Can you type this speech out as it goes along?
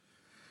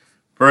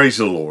Praise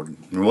the Lord,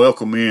 and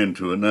welcome in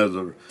to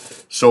another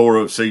Sower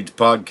of Seeds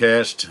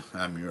podcast.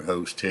 I'm your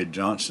host, Ted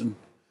Johnson,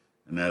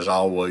 and as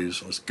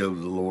always, let's go to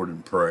the Lord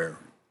in prayer.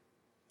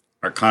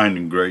 Our kind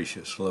and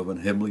gracious,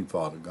 loving Heavenly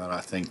Father, God, I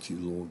thank you,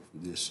 Lord,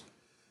 for this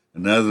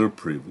another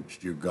privilege,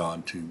 dear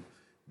God, to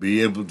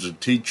be able to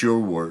teach your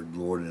word,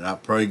 Lord, and I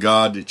pray,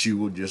 God, that you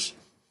will just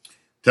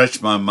touch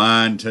my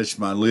mind, touch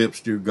my lips,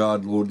 dear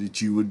God, Lord,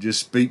 that you would just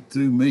speak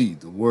through me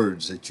the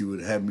words that you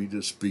would have me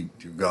to speak,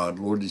 dear God,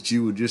 Lord, that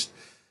you would just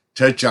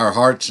touch our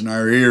hearts and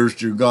our ears,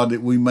 dear God,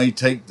 that we may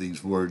take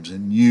these words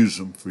and use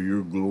them for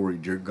your glory,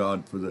 dear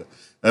God, for the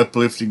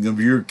uplifting of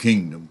your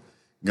kingdom.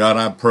 God,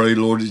 I pray,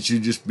 Lord, that you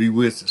just be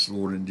with us,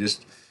 Lord, and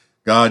just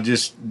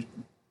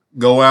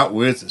go out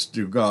with us,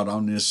 dear God,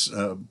 on this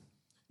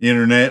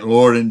internet,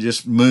 Lord, and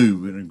just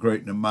move in a great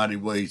and a mighty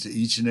way to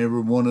each and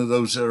every one of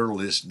those that are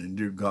listening,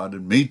 dear God,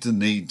 and meet the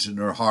needs in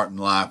their heart and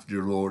life,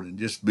 dear Lord, and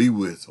just be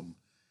with them.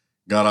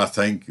 God, I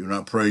thank you and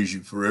I praise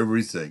you for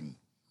everything.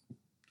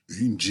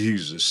 In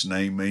Jesus'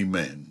 name,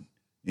 amen.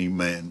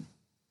 Amen.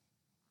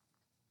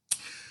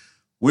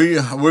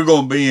 We're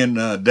going to be in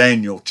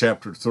Daniel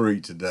chapter 3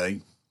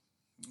 today.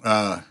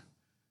 I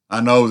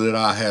know that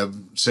I have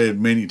said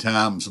many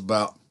times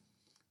about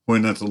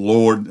when that the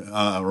Lord,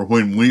 or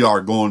when we are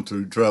going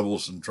through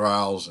troubles and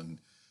trials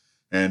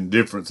and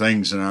different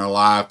things in our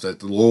life,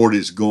 that the Lord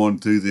is going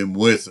through them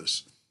with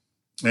us.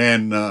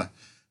 And as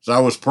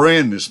I was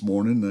praying this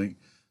morning,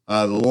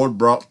 the Lord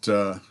brought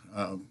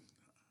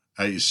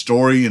a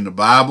story in the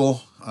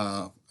Bible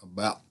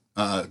about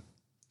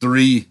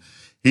three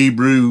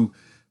Hebrew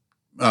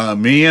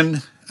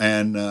men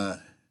and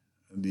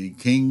the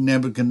King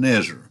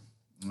Nebuchadnezzar.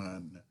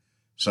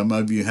 Some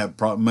of you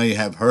may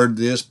have heard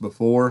this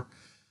before,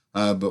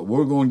 but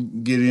we're going to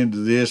get into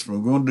this. We're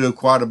going to do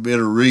quite a bit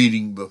of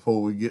reading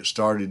before we get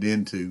started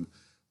into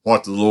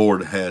what the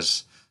Lord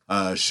has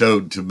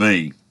showed to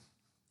me.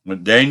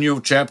 With Daniel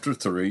chapter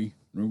 3,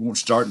 we're going to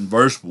start in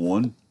verse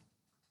 1.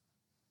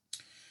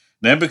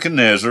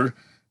 Nebuchadnezzar,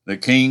 the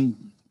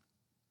king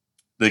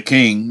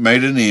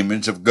made an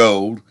image of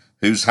gold,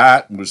 whose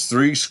height was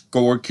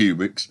 60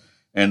 cubits,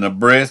 and the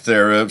breadth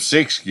thereof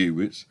 6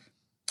 cubits.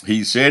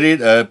 He set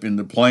it up in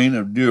the plain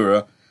of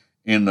Dura,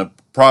 in the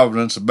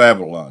province of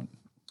Babylon.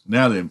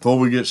 Now then, before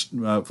we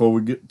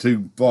get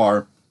too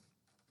far,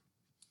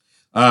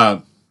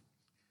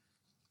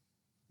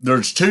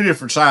 there's two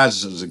different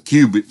sizes of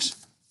cubits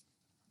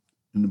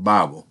in the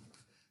Bible.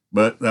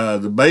 But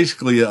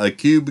basically, a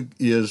cubit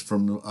is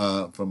from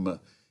the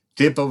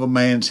tip of a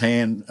man's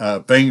hand,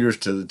 fingers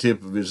to the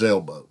tip of his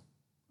elbow,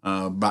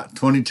 about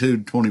 22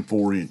 to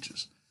 24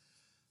 inches.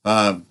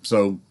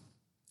 So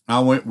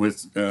I went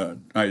with,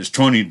 it's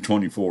 20 to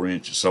 24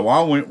 inches. So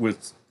I went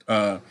with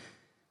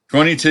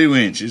 22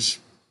 inches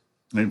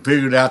and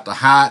figured out the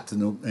height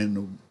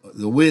and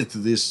the width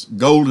of this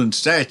golden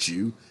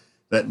statue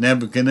that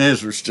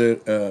Nebuchadnezzar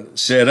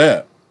set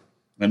up.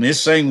 And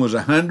this thing was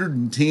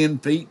 110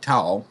 feet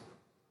tall,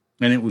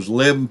 and it was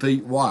 11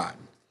 feet wide.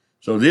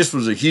 So this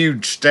was a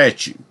huge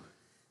statue.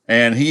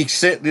 And he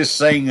set this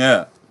thing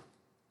up.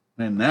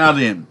 And now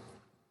then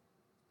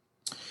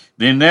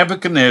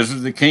Nebuchadnezzar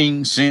the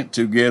king sent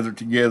together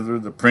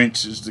the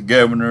princes, the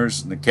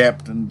governors, and the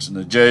captains, and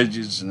the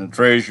judges, and the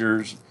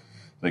treasurers,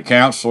 the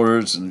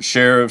counselors, and the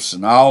sheriffs,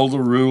 and all the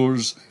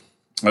rulers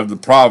of the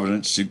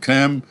province to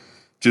come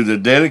to the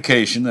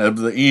dedication of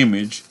the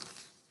image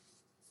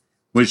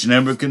which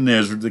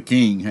Nebuchadnezzar the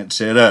king had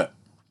set up.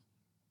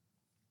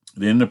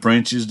 Then the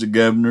princes, the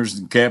governors,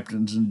 the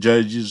captains, and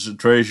judges, the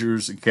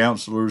treasurers, the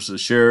counselors, the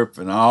sheriff,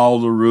 and all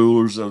the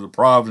rulers of the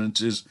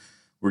provinces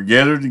were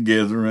gathered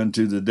together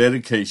unto the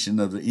dedication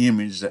of the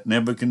image that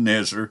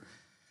Nebuchadnezzar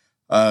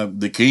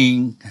the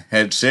king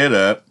had set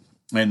up,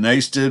 and they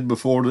stood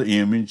before the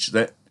image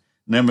that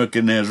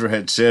Nebuchadnezzar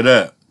had set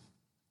up.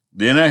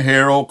 Then a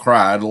herald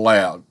cried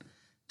aloud,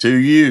 To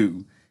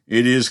you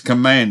it is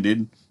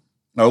commanded,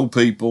 O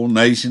people,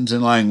 nations,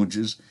 and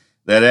languages,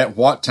 that at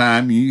what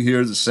time you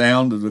hear the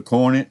sound of the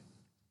cornet,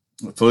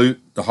 the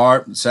flute, the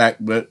harp, the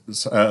sackbut,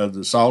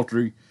 the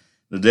psaltery,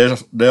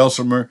 the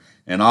dulcimer,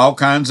 and all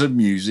kinds of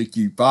music,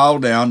 you fall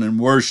down and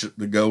worship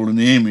the golden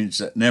image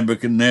that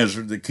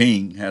Nebuchadnezzar the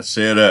king hath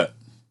set up.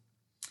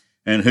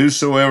 And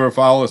whosoever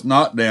falleth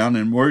not down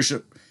and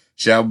worship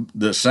shall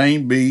the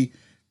same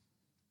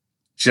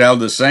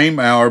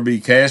hour be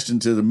cast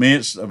into the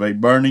midst of a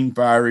burning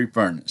fiery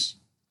furnace.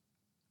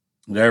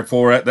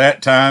 Therefore at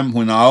that time,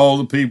 when all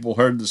the people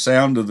heard the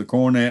sound of the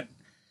cornet,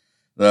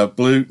 the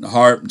flute, the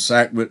harp, and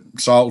sackbut,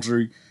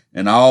 psaltery,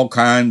 and all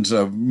kinds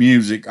of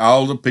music,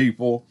 all the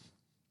people,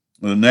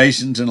 the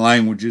nations and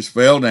languages,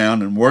 fell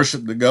down and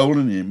worshipped the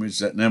golden image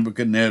that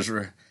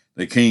Nebuchadnezzar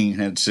the king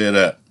had set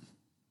up.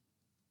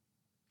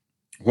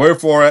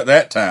 Wherefore at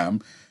that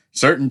time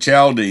certain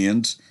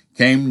Chaldeans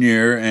came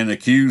near and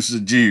accused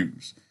the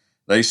Jews.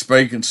 They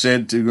spake and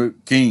said to the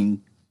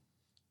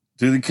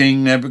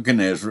king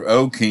Nebuchadnezzar,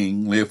 O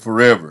king, live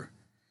forever.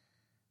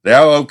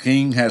 Thou, O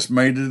king, hast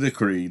made a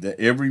decree that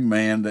every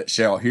man that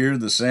shall hear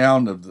the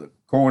sound of the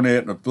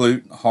cornet, the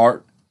flute, the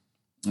harp,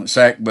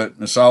 sackbut, and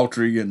the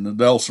psaltery, and the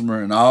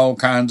dulcimer, and all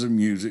kinds of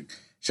music,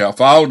 shall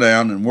fall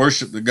down and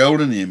worship the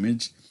golden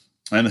image,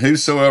 and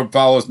whosoever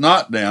falleth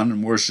not down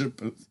and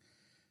worshipeth,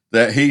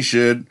 that he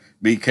should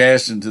be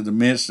cast into the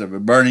midst of a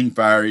burning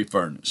fiery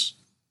furnace.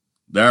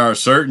 There are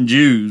certain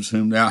Jews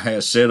whom thou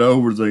hast set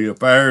over the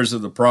affairs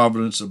of the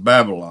province of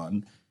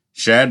Babylon,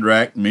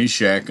 Shadrach,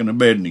 Meshach, and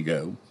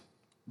Abednego.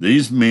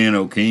 These men,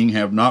 O king,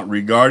 have not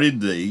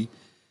regarded thee.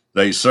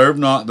 They serve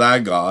not thy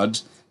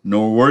gods,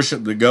 nor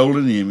worship the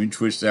golden image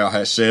which thou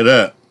hast set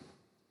up.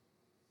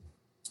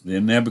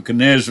 Then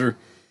Nebuchadnezzar,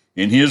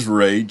 in his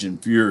rage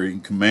and fury,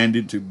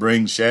 commanded to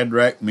bring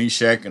Shadrach,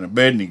 Meshach, and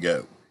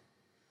Abednego.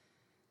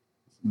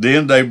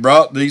 Then they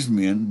brought these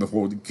men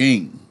before the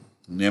king.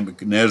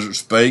 Nebuchadnezzar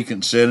spake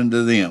and said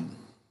unto them,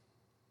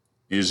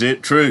 Is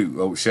it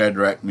true, O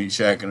Shadrach,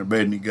 Meshach, and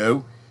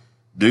Abednego?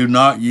 Do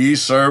not ye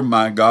serve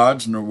my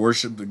gods, nor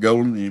worship the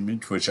golden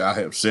image which I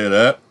have set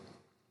up?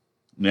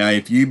 Now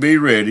if ye be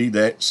ready,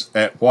 that's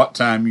at what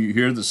time you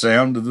hear the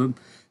sound of the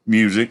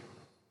music,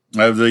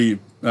 of the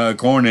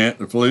cornet,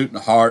 the flute,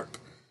 the harp,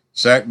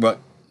 sackbut,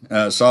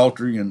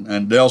 psaltery,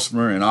 and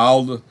dulcimer, and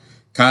all the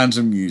kinds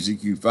of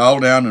music, you fall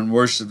down and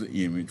worship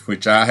the image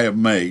which I have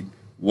made,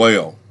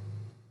 well.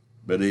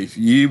 But if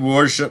ye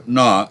worship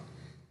not,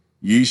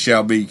 ye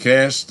shall be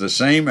cast the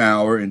same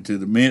hour into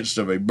the midst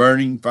of a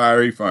burning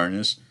fiery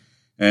furnace.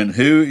 And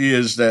who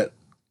is that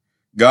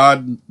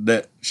God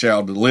that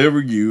shall deliver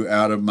you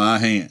out of my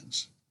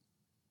hands?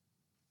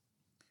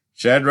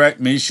 Shadrach,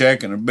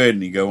 Meshach, and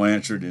Abednego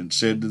answered and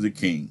said to the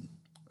king,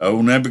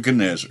 O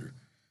Nebuchadnezzar,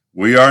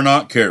 we are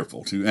not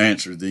careful to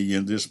answer thee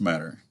in this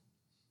matter.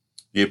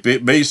 If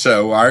it be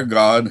so, our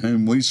God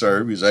whom we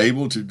serve is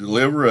able to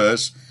deliver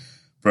us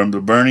from the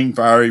burning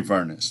fiery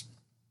furnace,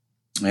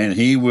 and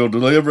he will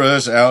deliver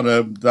us out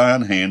of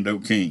thine hand, O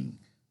king.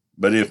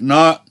 But if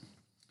not,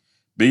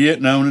 be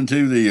it known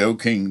unto thee, O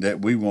king,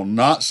 that we will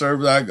not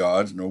serve thy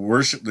gods, nor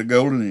worship the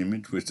golden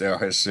image which thou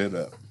hast set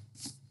up.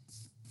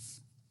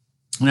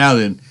 Now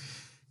then,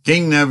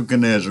 King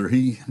Nebuchadnezzar,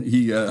 he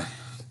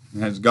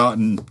has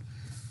gotten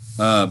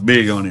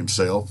big on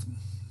himself,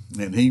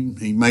 and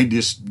he made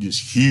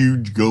this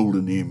huge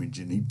golden image,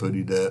 and he put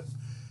it up.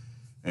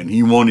 And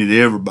he wanted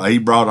everybody. He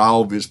brought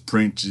all of his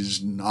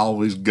princes and all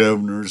his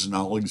governors and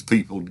all these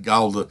people,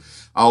 all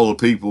the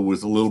people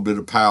with a little bit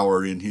of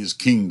power in his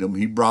kingdom.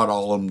 He brought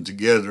all of them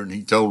together, and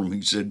he told them,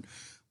 he said,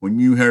 when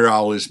you hear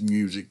all this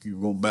music, you're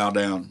going to bow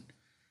down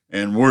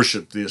and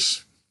worship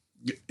this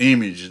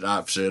image that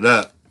I've set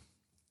up.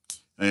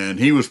 And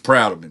he was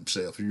proud of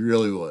himself. He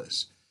really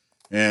was.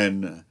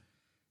 And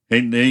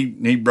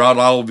he brought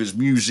all of his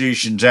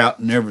musicians out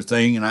and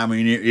everything. And I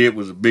mean, it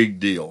was a big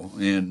deal.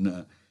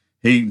 And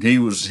He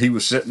was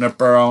sitting up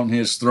there on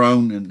his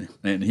throne,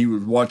 and he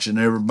was watching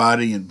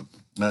everybody, and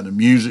the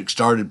music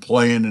started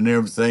playing and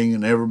everything,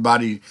 and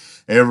everybody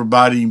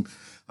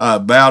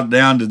bowed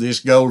down to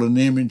this golden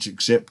image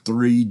except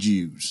 3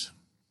 Jews.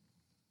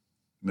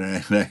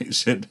 They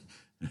said,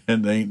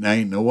 and they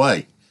ain't no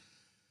way.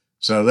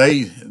 So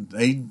they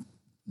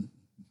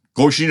of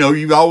course, you know,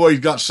 you've always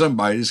got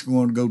somebody that's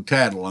going to go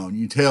tattle on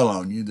you, tell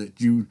on you that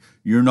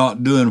you're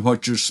not doing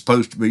what you're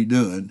supposed to be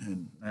doing,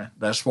 and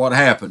that's what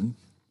happened.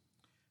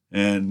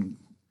 And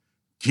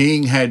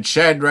King had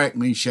Shadrach,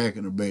 Meshach,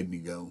 and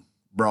Abednego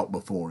brought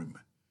before him.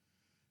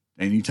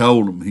 And he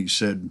told them, he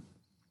said,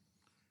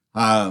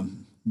 I've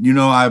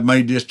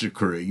made this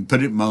decree. He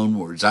put it in my own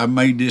words. I've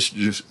made this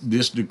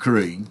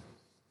decree,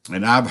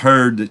 and I've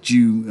heard that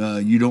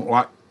you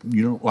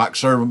don't like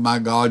serving my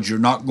gods. You're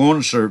not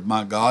going to serve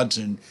my gods,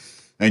 and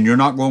you're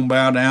not going to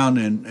bow down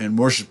and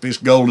worship this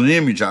golden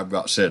image I've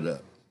got set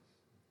up.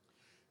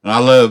 And I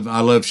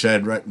love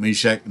Shadrach,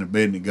 Meshach, and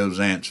Abednego's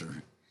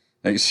answer.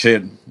 They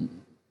said,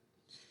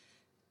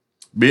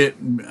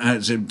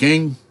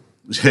 King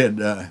said,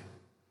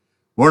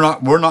 we're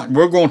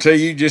going to tell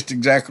you just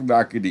exactly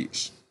like it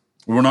is.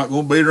 We're not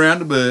going to beat around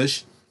the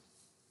bush,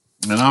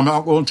 and I'm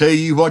not going to tell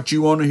you what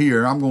you want to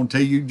hear. I'm going to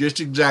tell you just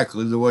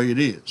exactly the way it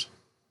is.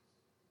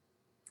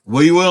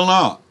 We will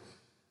not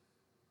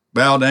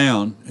bow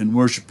down and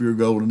worship your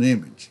golden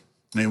image,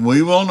 and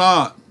we will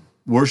not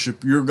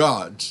worship your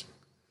gods.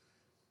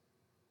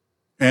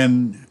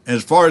 And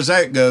as far as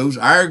that goes,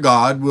 our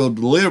God will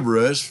deliver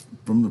us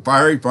from the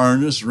fiery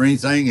furnace or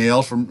anything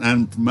else from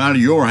out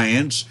of your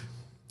hands.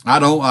 I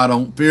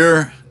don't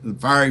fear the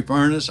fiery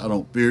furnace. I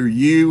don't fear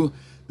you.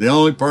 The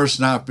only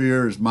person I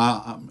fear is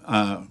my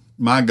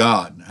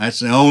God.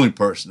 That's the only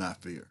person I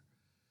fear.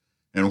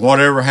 And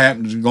whatever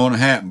happens is going to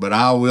happen. But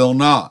I will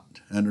not,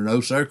 under no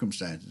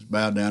circumstances,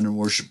 bow down and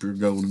worship your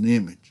golden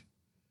image.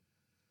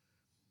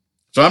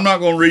 So I'm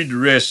not going to read the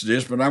rest of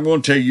this, but I'm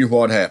going to tell you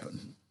what happened.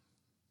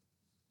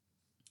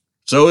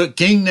 So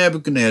King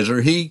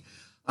Nebuchadnezzar, he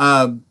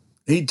told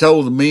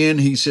the men,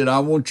 he said, I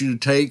want you to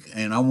take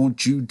and I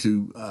want you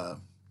to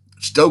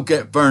stoke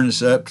that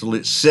furnace up till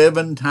it's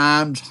 7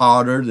 times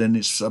hotter than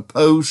it's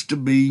supposed to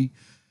be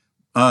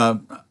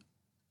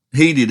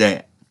heated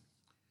at.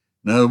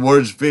 In other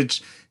words,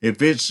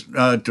 if it's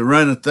to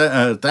run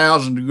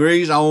 1,000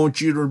 degrees, I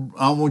want you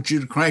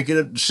to crank it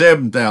up to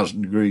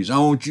 7,000 degrees. I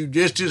want you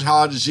just as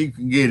hot as you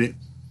can get it.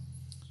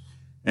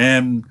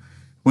 And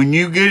when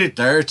you get it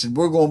there, it said,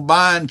 we're going to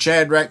bind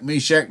Shadrach,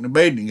 Meshach, and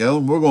Abednego,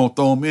 and we're going to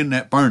throw them in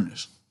that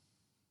furnace.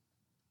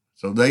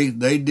 So they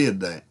did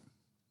that.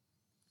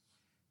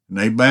 And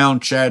they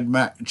bound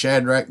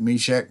Shadrach,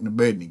 Meshach, and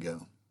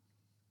Abednego.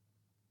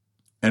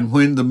 And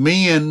when the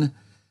men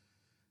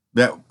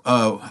that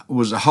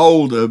was a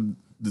hold of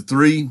the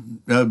three,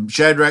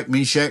 Shadrach,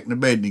 Meshach, and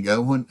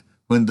Abednego,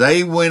 when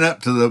they went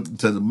up to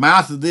the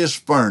mouth of this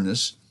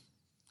furnace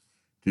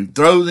to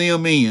throw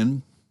them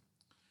in,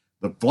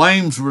 the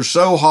flames were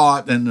so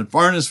hot and the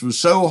furnace was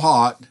so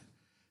hot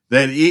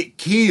that it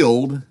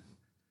killed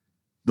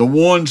the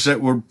ones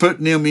that were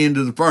putting them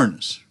into the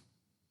furnace.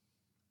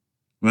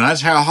 Well,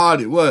 that's how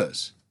hot it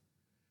was.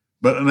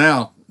 But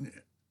now,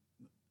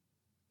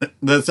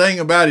 the thing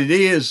about it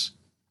is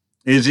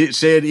it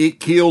said it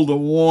killed the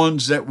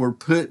ones that were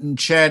putting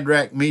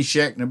Shadrach,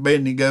 Meshach, and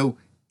Abednego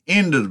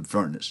into the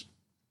furnace.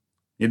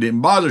 It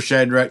didn't bother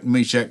Shadrach,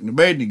 Meshach, and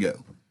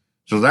Abednego.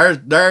 So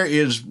there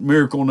is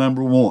miracle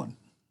number one.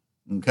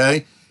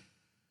 Okay?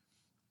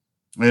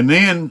 And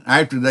then,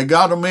 after they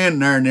got them in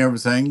there and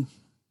everything,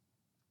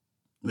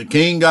 the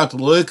king got to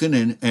looking,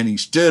 and he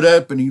stood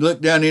up and he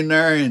looked down in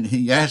there and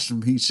he asked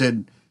them, he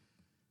said,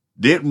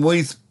 didn't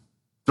we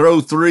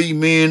throw 3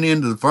 men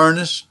into the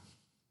furnace?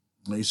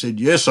 And they said,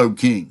 yes, O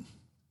king.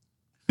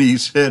 He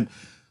said,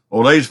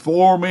 well, there's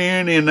 4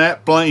 men in them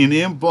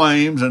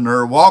flames, and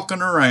they're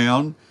walking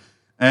around,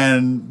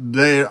 and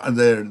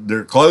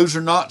their clothes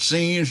are not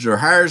singed, their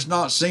hair's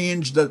not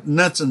singed,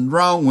 nothing's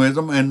wrong with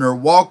them, and they're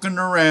walking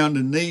around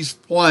in these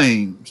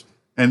flames.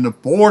 And the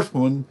 4th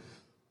one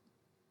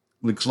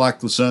looks like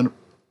the Son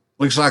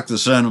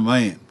of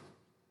Man.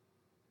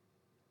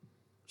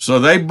 So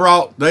they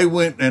brought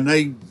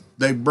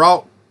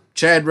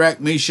Shadrach,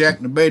 Meshach,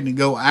 and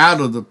Abednego out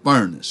of the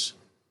furnace.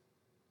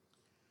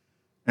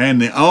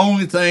 And the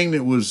only thing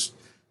that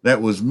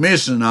was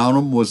missing on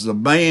them was the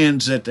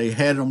bands that they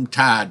had them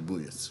tied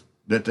with,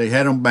 that they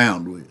had them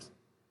bound with.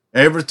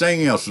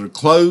 Everything else, their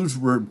clothes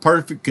were in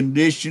perfect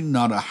condition,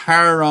 not a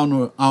hair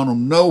on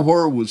them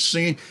nowhere was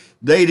seen.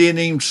 They didn't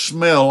even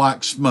smell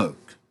like smoke.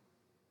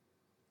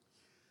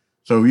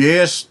 So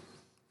yes,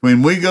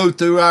 when we go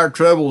through our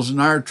troubles and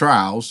our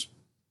trials,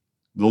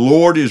 the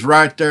Lord is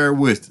right there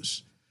with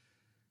us.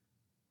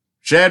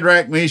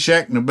 Shadrach,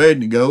 Meshach, and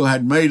Abednego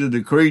had made a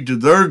decree to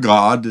their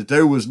God that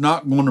they was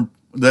not going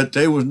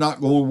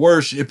to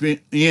worship in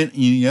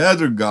any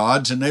other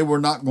gods, and they were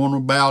not going to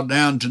bow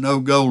down to no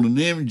golden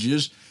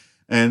images,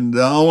 and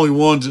the only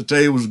ones that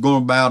they was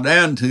going to bow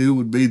down to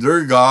would be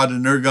their God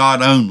and their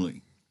God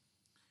only.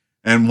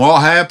 And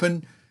what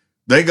happened?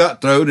 They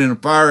got thrown in a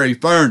fiery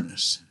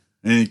furnace,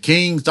 and the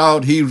king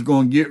thought he was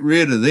going to get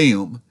rid of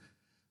them.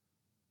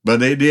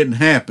 But it didn't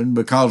happen,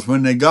 because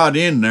when they got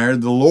in there,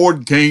 the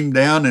Lord came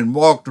down and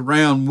walked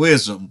around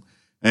with them.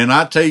 And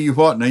I tell you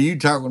what, now you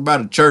talking about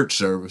a church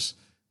service.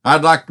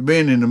 I'd like to be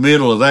in the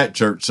middle of that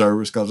church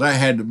service, because that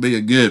had to be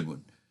a good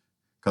one.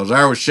 Because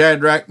there was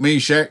Shadrach,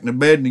 Meshach, and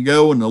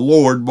Abednego and the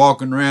Lord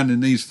walking around in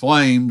these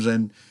flames,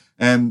 and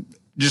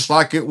just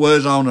like it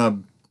was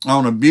on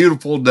a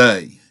beautiful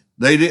day.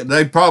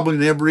 They probably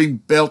never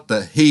even felt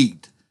the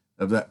heat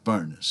of that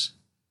furnace.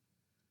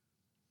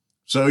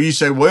 So you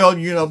say, well,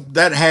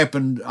 that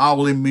happened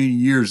all them many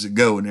years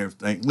ago and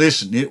everything.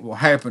 Listen, it will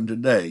happen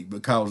today,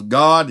 because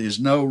God is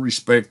no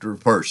respecter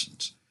of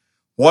persons.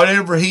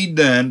 Whatever he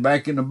done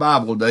back in the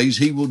Bible days,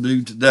 he will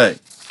do today.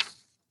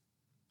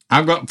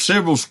 I've got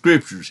several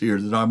scriptures here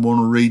that I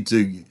want to read to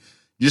you,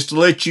 just to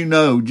let you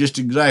know just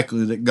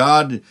exactly that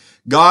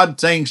God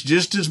thinks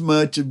just as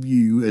much of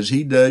you as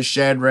he does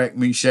Shadrach,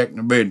 Meshach, and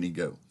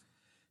Abednego.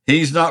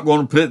 He's not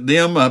going to put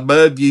them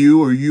above you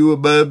or you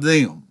above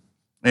them.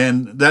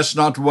 And that's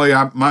not the way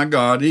my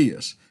God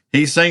is.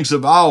 He thinks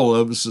of all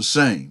of us the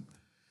same.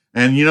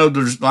 And,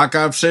 there's, like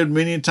I've said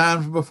many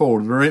times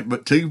before, there ain't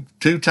but two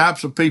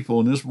types of people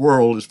in this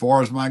world as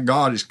far as my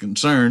God is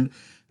concerned,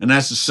 and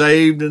that's the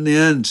saved and the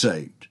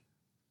unsaved.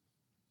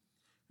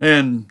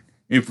 And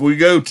if we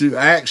go to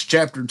Acts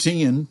chapter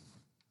 10,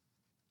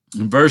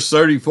 and verse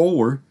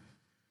 34, it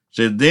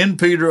said, then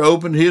Peter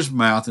opened his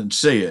mouth and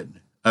said,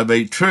 of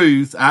a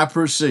truth I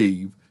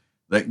perceive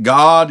that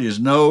God is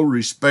no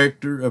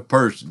respecter of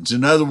persons.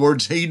 In other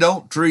words, he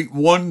don't treat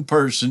one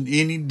person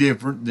any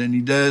different than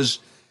he does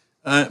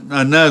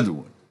another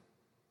one.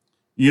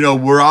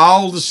 We're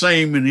all the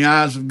same in the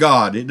eyes of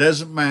God. It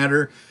doesn't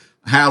matter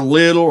how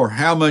little or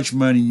how much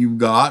money you've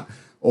got,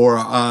 or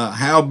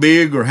how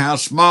big or how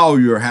small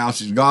your house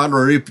is got,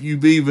 or if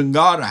you've even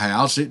got a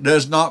house. It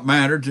does not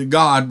matter to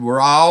God. We're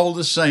all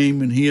the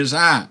same in his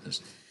eyes.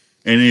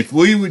 And if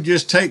we would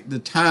just take the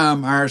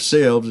time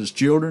ourselves as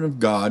children of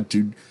God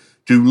to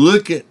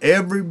look at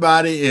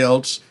everybody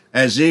else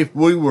as if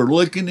we were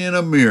looking in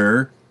a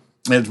mirror,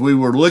 as we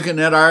were looking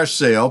at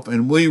ourselves,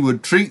 and we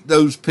would treat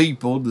those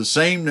people the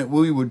same that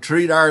we would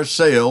treat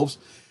ourselves,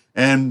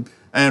 and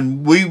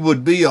we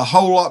would be a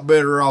whole lot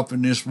better off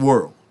in this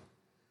world.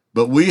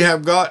 But we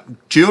have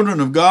got, children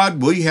of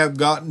God, we have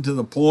gotten to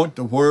the point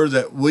to where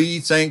that we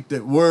think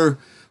that we're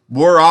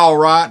all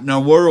right and the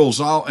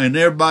world's all, and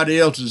everybody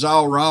else is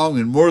all wrong,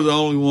 and we're the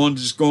only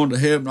ones that's going to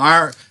heaven.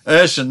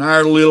 Us and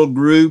our little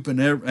group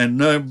and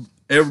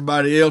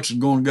everybody else is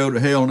going to go to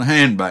hell in a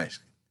handbasket.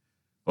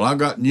 Well, I've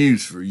got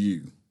news for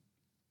you.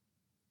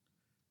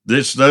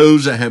 It's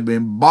those that have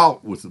been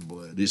bought with the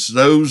blood. It's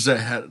those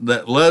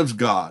that loves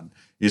God.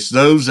 It's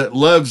those that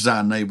loves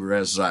thy neighbor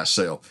as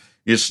thyself.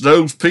 It's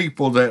those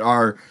people that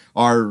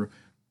are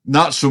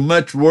not so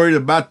much worried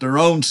about their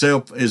own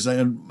self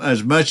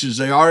as much as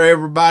they are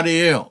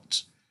everybody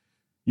else.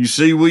 You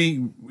see,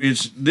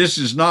 this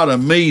is not a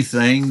me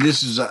thing.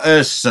 This is a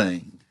us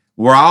thing.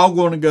 We're all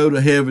going to go to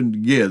heaven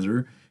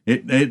together.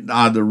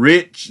 The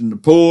rich and the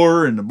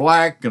poor and the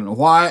black and the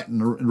white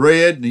and the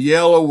red and the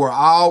yellow. We're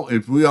all,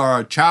 if we are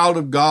a child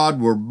of God,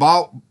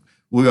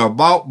 we are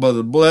bought by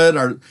the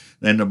blood,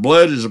 and the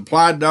blood is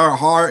applied to our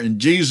heart, and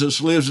Jesus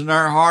lives in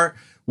our heart.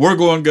 We're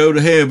going to go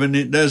to heaven.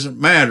 It doesn't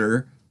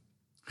matter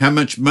how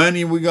much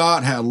money we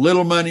got, how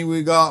little money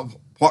we got,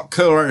 what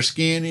color our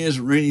skin is,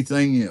 or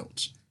anything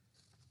else.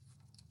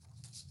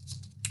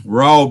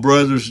 We're all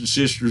brothers and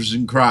sisters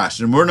in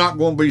Christ, and we're not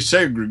going to be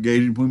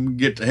segregated when we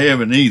get to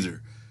heaven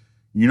either.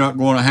 You're not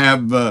going to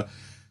have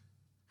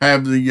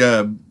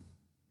the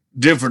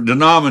different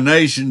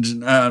denominations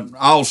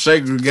all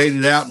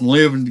segregated out and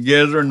living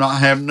together and not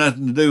having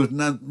nothing to do with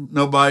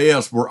nobody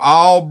else. We're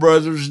all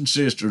brothers and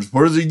sisters.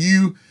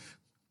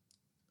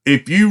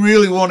 If you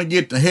really want to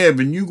get to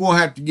heaven, you're going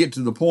to have to get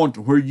to the point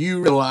where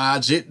you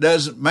realize it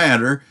doesn't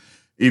matter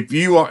if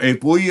we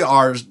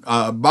are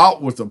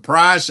bought with a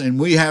price and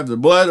we have the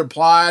blood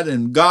applied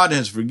and God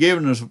has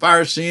forgiven us of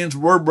our sins.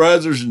 We're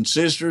brothers and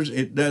sisters.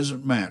 It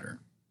doesn't matter.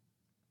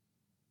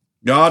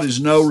 God is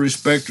no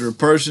respecter of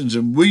persons,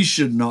 and we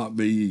should not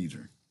be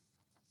either.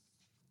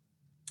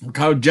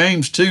 Because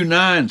James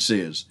 2:9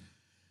 says,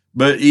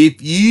 "But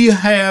if ye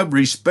have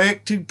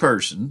respect to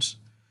persons,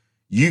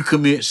 you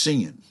commit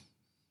sin."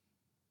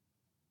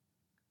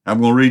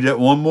 I'm going to read that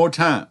one more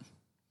time.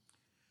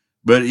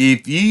 But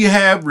if ye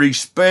have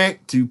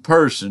respect to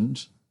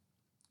persons,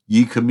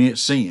 ye commit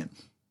sin,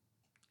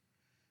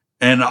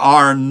 and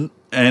are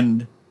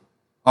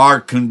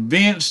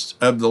convinced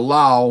of the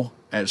law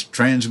as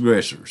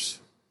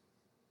transgressors.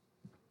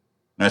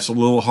 That's a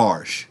little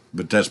harsh,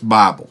 but that's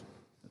Bible.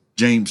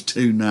 James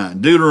 2:9.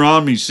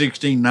 Deuteronomy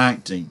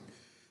 16:19.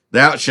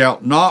 Thou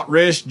shalt not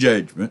wrest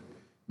judgment,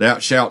 thou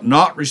shalt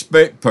not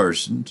respect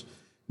persons,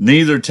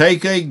 neither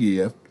take a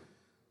gift,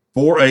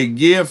 for a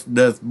gift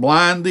doth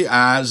blind the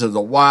eyes of the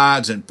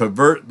wise and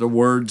pervert the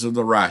words of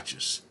the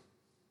righteous.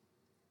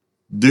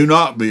 Do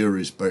not be a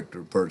respecter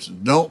of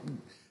persons.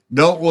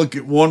 Don't look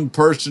at one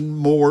person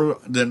more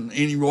than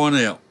anyone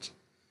else.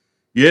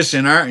 Yes,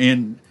 in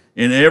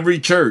every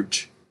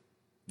church,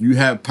 you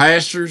have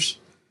pastors,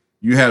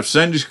 you have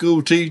Sunday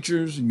school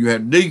teachers, you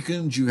have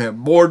deacons, you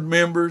have board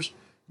members,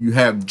 you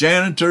have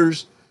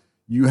janitors,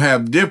 you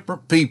have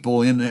different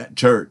people in that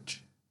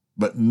church.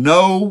 But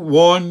no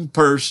one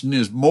person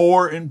is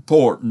more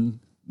important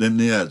than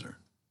the other.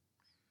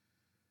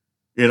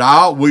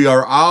 We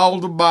are all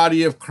the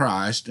body of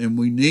Christ, and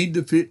we need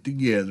to fit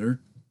together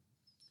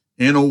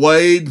in a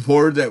way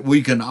where that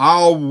we can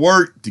all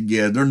work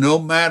together no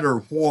matter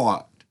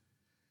what.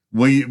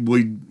 We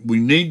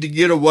need to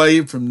get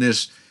away from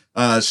this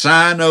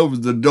sign over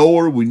the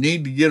door. We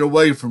need to get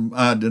away from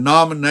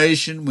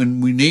denomination. When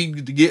we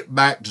need to get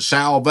back to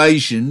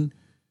salvation,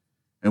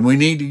 and we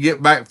need to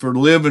get back for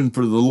living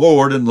for the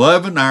Lord and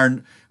loving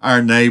our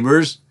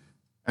neighbors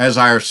as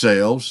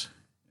ourselves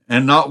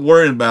and not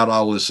worrying about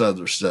all this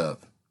other stuff.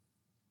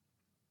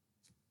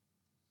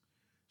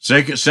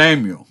 2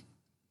 Samuel.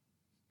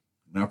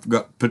 And I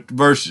forgot to put the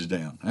verses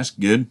down. That's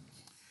good.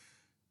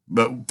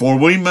 But for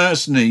we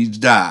must needs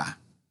die,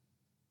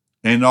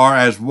 and are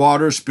as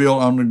water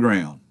spilled on the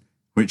ground,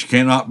 which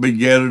cannot be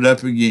gathered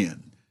up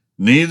again.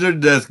 Neither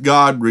doth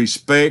God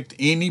respect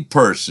any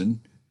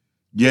person,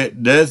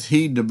 yet doth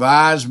he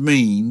devise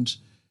means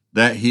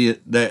that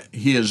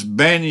his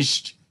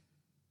banished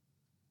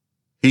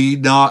be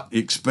not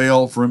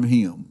expelled from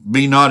him.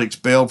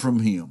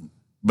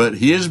 But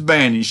his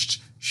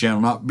banished shall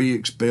not be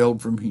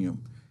expelled from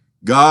him.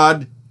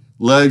 God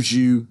loves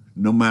you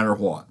no matter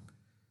what.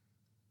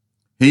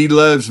 He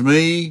loves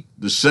me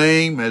the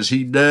same as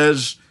he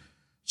does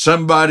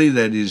somebody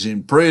that is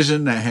in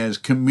prison that has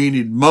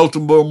committed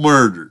multiple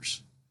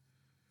murders.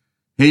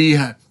 He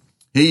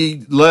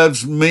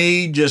loves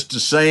me just the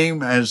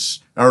same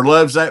or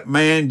loves that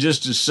man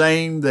just the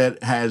same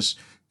that has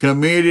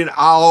committed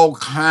all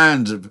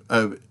kinds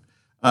of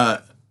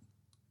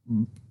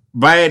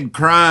bad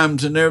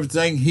crimes and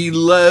everything. He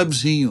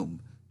loves him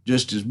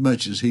just as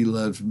much as he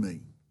loves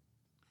me.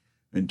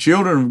 And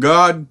children of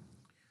God,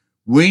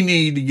 we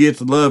need to get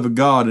the love of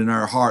God in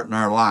our heart and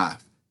our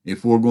life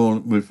if we're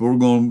going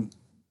to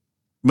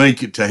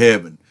make it to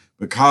heaven.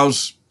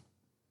 Because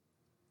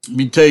let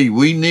me tell you,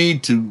 we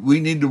need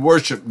to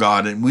worship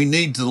God, and we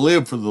need to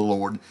live for the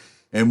Lord,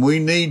 and we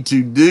need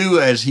to do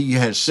as he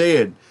has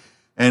said.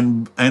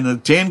 and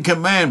the 10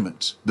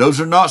 Commandments.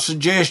 Those are not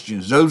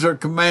suggestions. Those are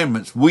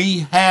commandments. We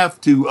have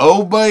to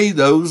obey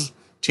those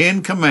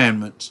 10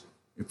 Commandments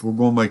if we're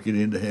going to make it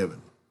into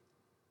heaven.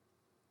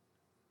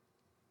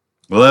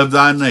 Love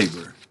thy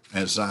neighbor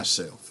as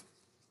thyself.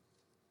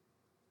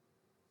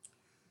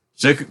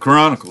 2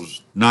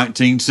 Chronicles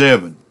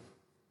 19:7.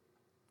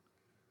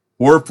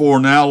 Wherefore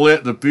now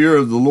let the fear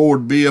of the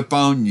Lord be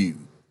upon you.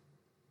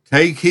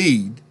 Take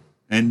heed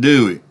and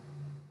do it.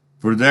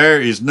 For there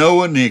is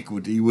no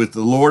iniquity with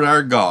the Lord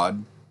our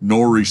God,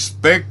 nor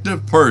respect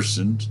of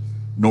persons,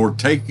 nor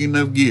taking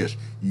of gifts.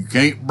 You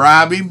can't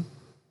bribe him.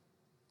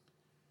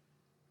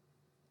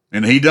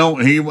 And he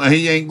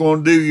ain't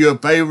going to do you a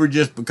favor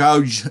just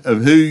because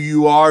of who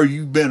you are.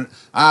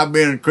 I've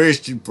been a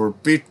Christian for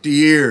 50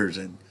 years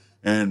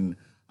and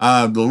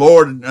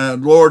the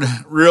Lord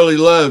really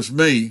loves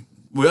me.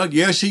 Well,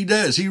 yes, he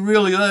does. He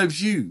really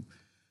loves you.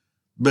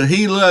 But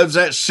he loves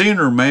that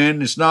sinner, man,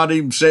 that's not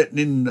even sitting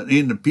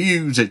in the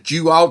pews that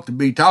you ought to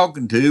be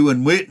talking to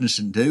and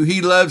witnessing to.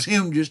 He loves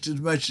him just as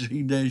much as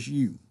he does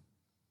you.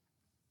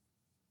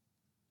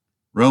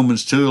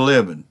 Romans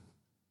 2:11.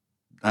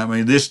 I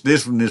mean, this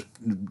one is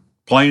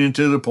plain and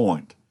to the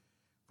point.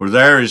 For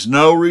there is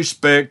no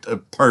respect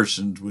of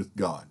persons with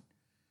God.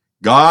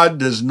 God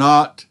does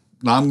not,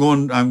 I'm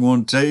going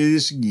to tell you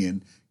this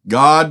again,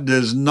 God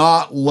does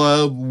not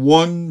love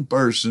one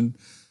person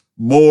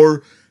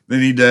more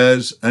than he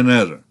does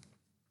another.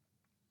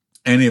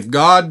 And if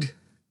God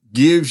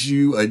gives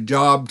you a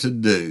job to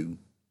do,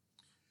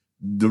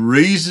 the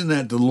reason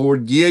that the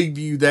Lord gave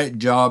you that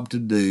job to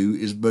do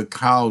is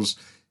because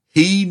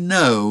he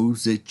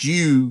knows that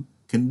you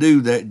can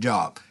do that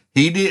job.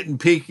 He didn't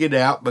pick it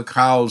out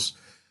because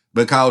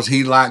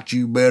he liked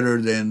you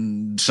better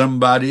than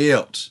somebody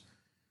else,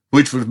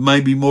 which was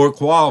maybe more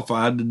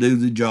qualified to do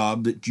the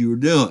job that you were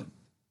doing.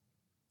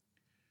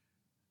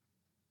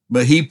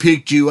 But he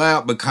picked you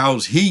out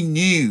because he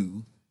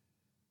knew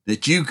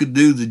that you could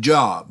do the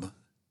job,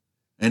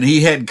 and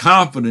he had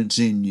confidence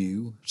in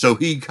you, so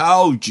he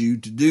called you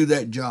to do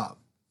that job,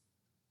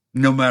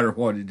 no matter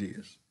what it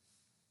is.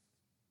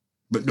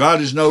 But God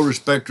is no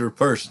respecter of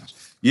persons.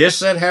 Yes,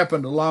 that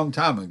happened a long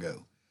time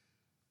ago,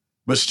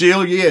 but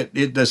still yet,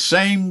 the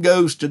same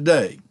goes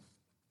today.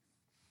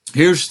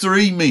 Here's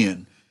 3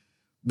 men.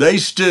 They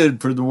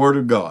stood for the word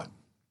of God.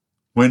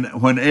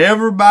 When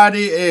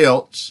everybody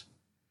else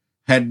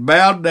had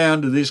bowed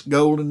down to this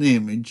golden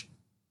image,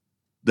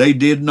 they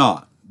did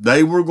not.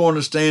 They were going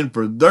to stand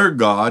for their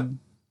God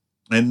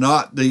and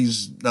not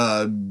these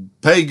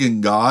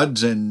pagan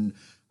gods and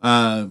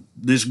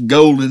this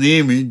golden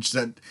image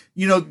that,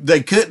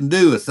 they couldn't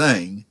do a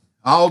thing.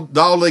 All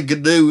they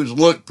could do is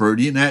look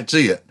pretty, and that's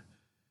it.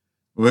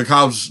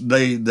 Because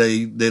they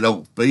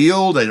don't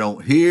feel, they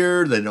don't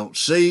hear, they don't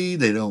see,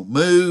 they don't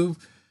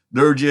move.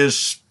 They're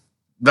just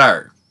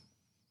there.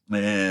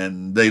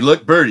 And they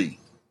look pretty.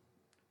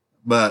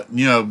 But,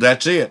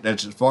 that's it.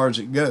 That's as far as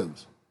it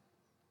goes.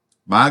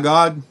 My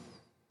God,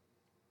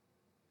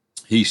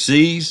 he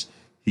sees,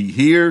 he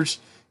hears,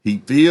 he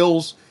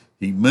feels,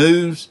 he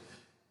moves,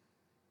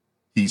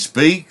 he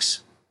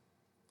speaks.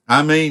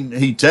 I mean,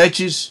 he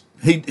touches,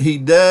 he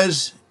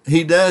does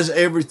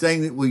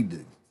everything that we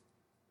do.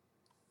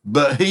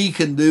 But he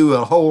can do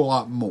a whole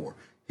lot more.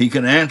 He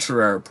can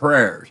answer our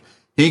prayers.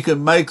 He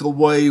can make a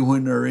way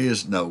when there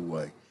is no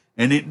way.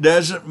 And it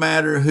doesn't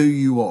matter who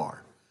you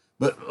are.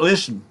 But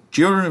listen,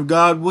 children of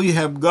God, we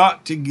have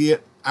got to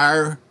get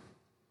our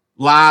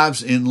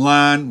lives in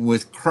line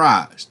with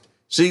Christ.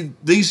 See,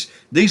 these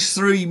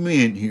 3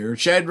 men here,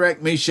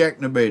 Shadrach, Meshach,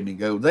 and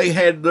Abednego, they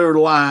had their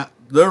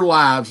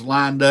lives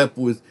lined up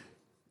with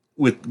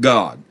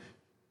God.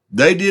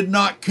 They did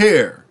not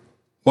care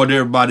what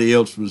everybody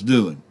else was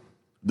doing.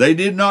 They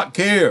did not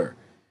care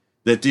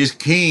that this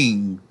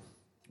king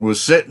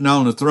was sitting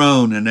on the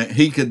throne and that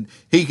he could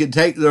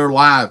take their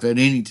life at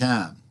any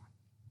time.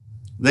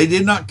 They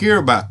did not care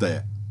about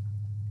that.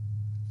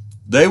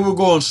 They were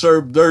going to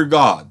serve their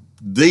God,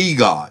 the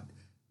God.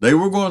 They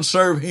were going to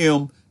serve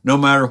him no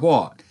matter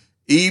what.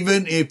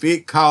 Even if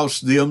it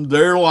cost them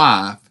their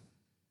life,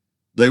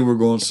 they were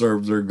going to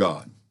serve their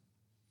God.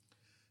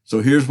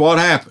 So here's what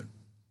happened.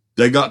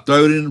 They got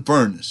thrown in the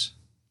furnace.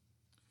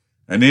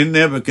 And then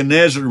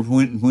Nebuchadnezzar,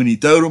 when he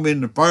threw them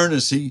in the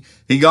furnace, he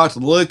got to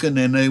looking,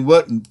 and there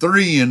wasn't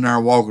 3 in there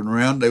walking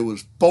around. There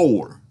was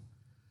 4.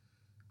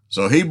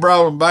 So he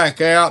brought them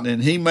back out,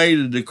 and he made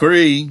a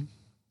decree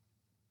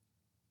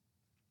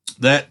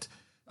that,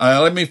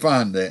 let me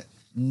find that.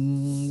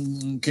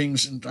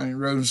 King's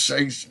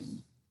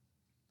Rosation.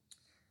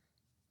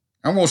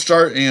 I'm going to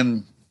start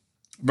in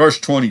verse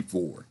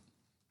 24.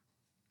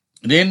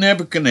 Then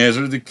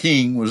Nebuchadnezzar the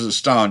king was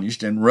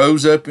astonished, and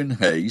rose up in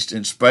haste,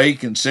 and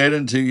spake and said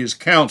unto his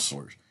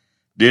counselors,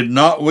 Did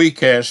not we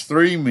cast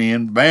 3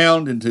 men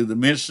bound into the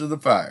midst of the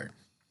fire?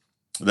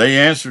 They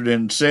answered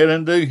and said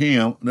unto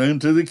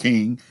the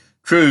king,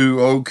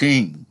 True, O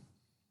king.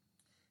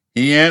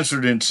 He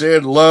answered and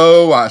said,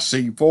 Lo, I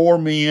see 4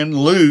 men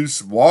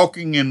loose,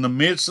 walking in the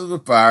midst of the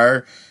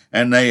fire,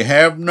 and they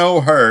have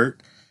no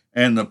hurt,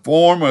 and the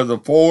form of the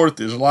fourth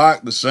is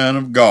like the Son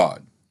of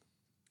God.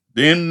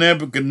 Then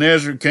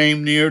Nebuchadnezzar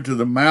came near to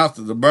the mouth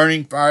of the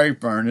burning fiery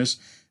furnace,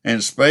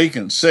 and spake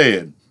and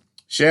said,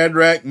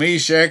 Shadrach,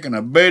 Meshach, and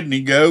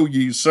Abednego,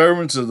 ye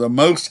servants of the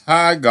Most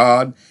High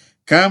God,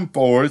 come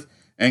forth,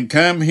 and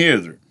come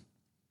hither.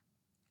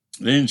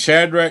 Then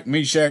Shadrach,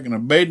 Meshach, and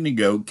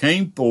Abednego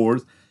came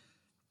forth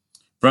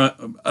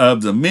from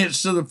of the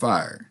midst of the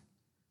fire.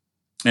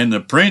 And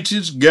the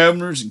princes,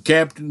 governors, and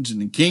captains,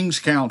 and the king's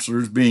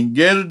counselors, being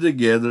gathered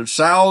together,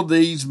 saw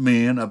these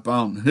men,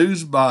 upon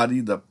whose body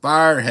the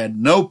fire had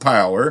no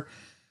power,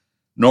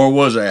 nor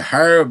was a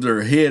hair of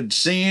their head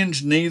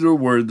singed, neither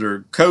were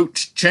their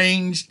coats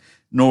changed,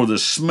 nor the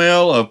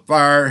smell of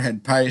fire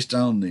had passed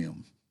on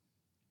them.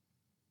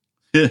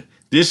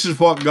 This is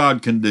what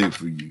God can do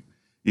for you.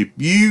 If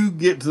you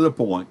get to the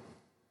point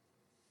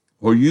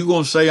where you're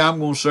going to say, I'm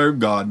going to serve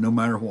God no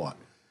matter what.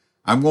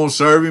 I'm going to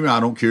serve him. I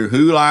don't care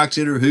who likes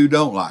it or who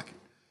don't like it.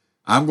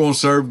 I'm going to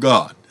serve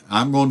God.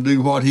 I'm going to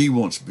do what he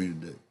wants me to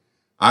do.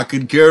 I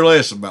could care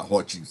less about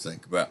what you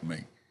think about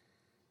me.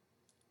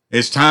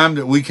 It's time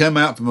that we come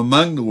out from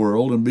among the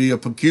world and be a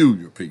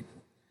peculiar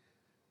people.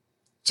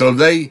 So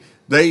the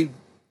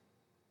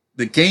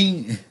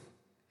king,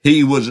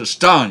 he was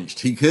astonished.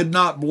 He could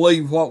not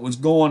believe what was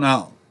going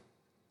on.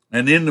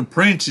 And then the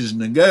princes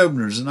and the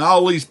governors and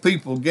all these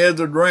people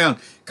gathered around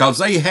because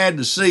they had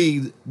to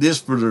see this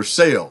for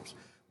themselves.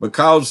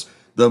 Because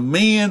the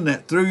men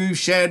that threw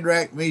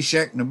Shadrach,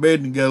 Meshach, and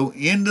Abednego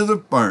into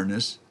the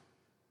furnace,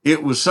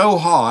 it was so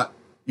hot,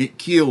 it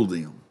killed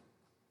them.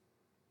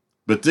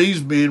 But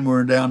these men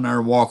were down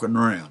there walking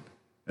around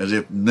as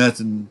if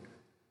nothing,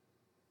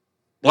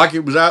 like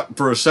it was out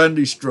for a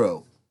Sunday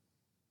stroll.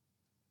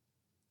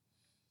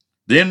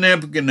 Then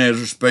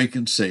Nebuchadnezzar spake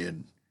and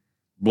said,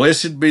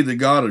 Blessed be the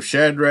God of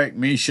Shadrach,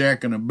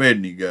 Meshach, and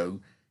Abednego,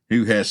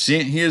 who hath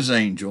sent his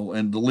angel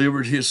and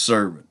delivered his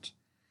servants,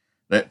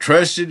 that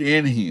trusted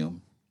in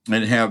him,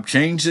 and have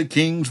changed the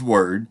king's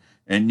word,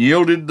 and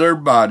yielded their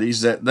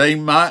bodies, that they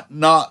might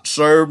not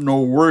serve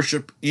nor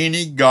worship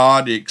any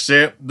god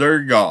except their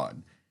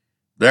God.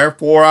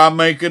 Therefore I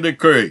make a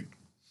decree.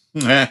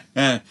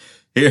 Here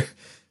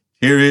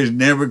is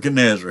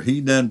Nebuchadnezzar.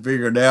 He done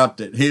figured out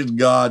that his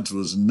gods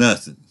was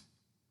nothing.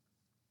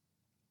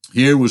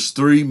 Here was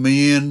three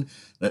men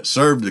that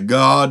served a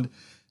God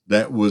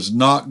that was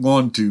not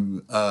going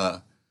to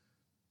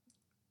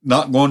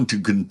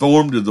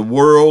conform to the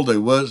world. They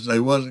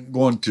wasn't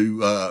going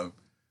to.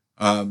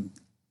 I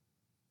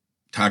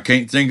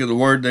can't think of the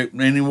word.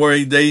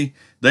 Anyway, they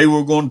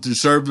were going to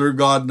serve their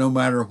God no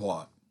matter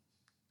what,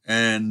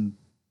 and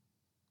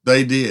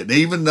they did.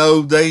 Even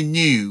though they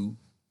knew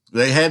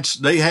they had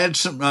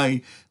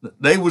some.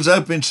 They was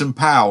up in some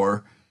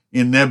power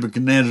in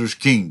Nebuchadnezzar's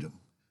kingdom.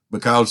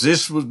 Because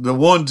this was the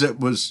ones that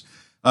was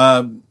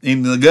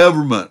in the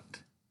government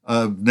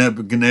of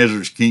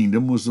Nebuchadnezzar's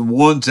kingdom was the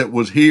ones that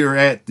was here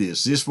at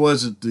this. This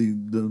wasn't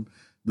the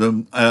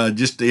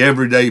just the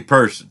everyday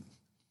person.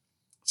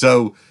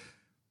 So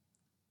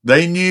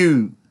they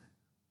knew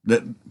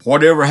that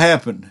whatever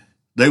happened,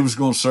 they was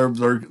going to serve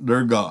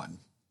their God.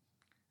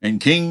 And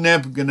King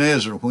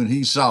Nebuchadnezzar, when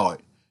he saw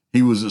it,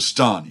 he was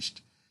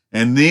astonished.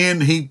 And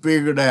then he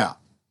figured out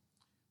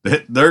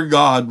that their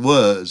God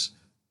was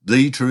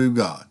the true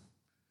God.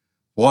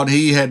 What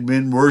he had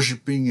been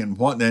worshiping and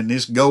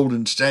this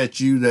golden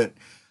statue that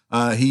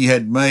he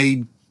had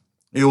made,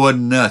 it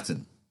wasn't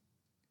nothing.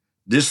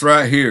 This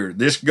right here,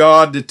 this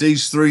God that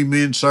these three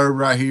men serve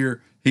right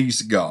here,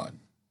 he's God.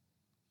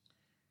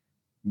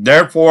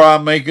 Therefore I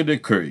make a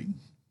decree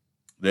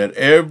that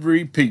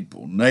every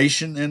people,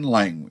 nation, and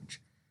language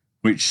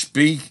which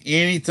speak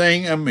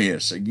anything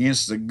amiss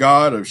against the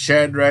God of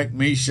Shadrach,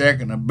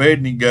 Meshach, and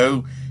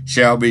Abednego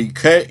shall be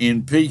cut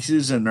in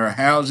pieces, and their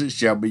houses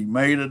shall be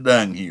made a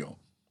dunghill.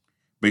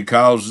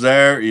 Because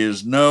there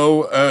is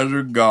no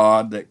other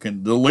God that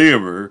can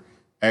deliver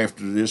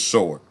after this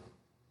sort.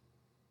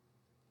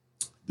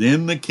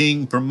 Then the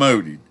king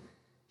promoted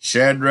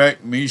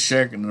Shadrach,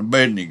 Meshach, and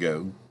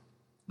Abednego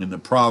in the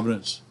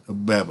province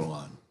of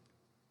Babylon.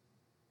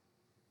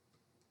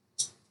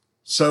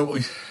 So,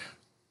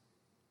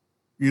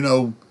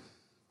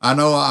 I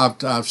know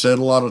I've said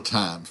a lot of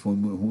times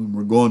when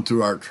we're going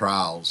through our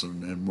trials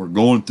and we're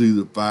going through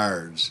the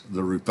fires,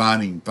 the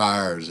refining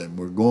fires, and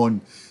we're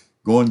going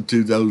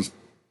to those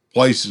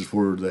places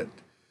where that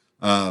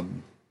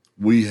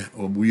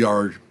we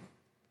are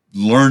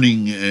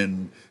learning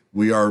and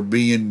we are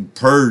being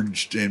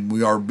purged and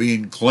we are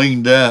being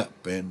cleaned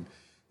up and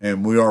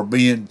we are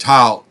being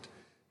taught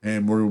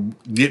and we're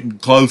getting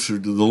closer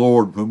to the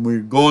Lord. When we're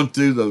going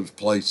through those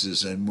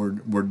places and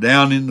we're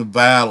down in the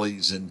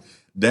valleys and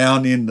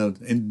down in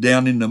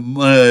the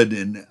mud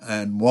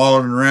and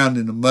wallowing around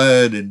in the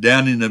mud and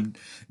down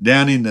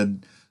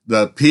in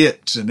the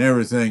pits and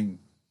everything.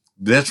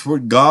 That's where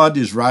God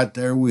is right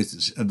there with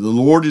us. And the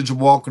Lord is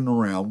walking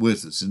around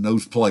with us in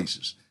those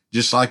places,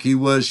 just like he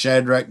was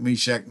Shadrach,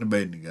 Meshach, and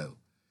Abednego.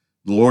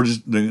 The Lord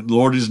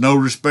is no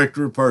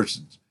respecter of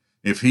persons.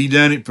 If he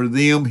done it for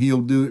them,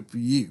 he'll do it for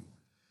you.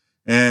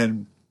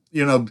 And,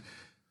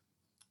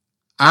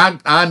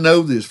 I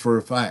know this for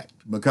a fact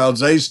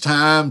because there's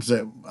times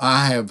that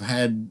I have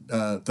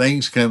had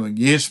things come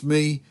against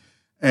me,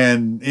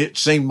 and it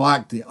seemed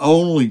like the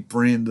only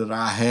friend that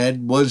I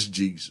had was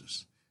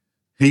Jesus.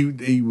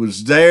 He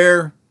was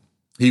there.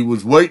 He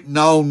was waiting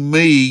on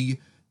me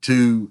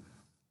to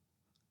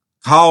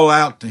call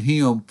out to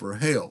him for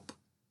help.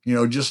 You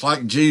know, just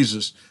like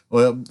Jesus.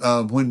 Well,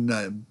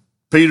 when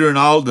Peter and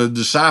all the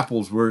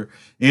disciples were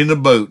in the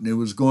boat and it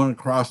was going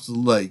across the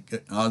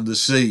lake, on the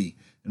sea,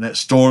 and that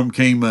storm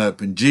came up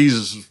and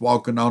Jesus was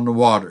walking on the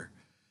water,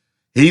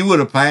 he would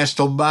have passed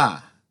them by.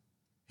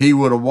 He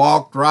would have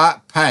walked right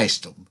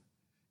past them,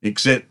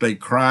 except they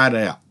cried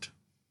out.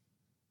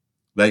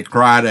 They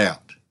cried out.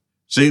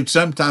 See,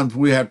 sometimes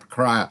we have to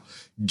cry out.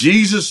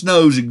 Jesus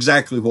knows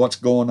exactly what's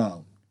going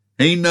on.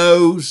 He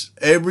knows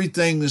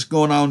everything that's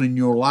going on in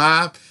your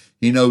life.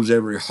 He knows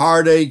every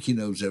heartache. He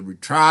knows every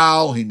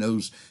trial. He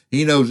knows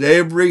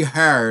every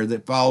hair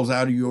that falls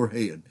out of your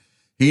head.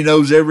 He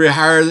knows every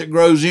hair that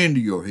grows into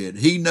your head.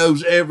 He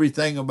knows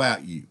everything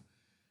about you.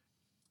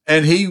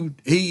 And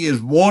he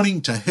is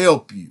wanting to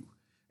help you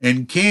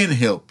and can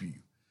help you.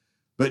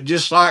 But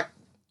just like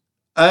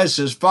us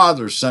as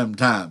fathers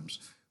sometimes,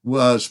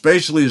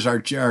 especially as our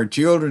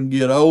children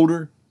get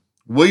older,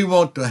 we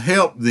want to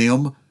help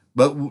them,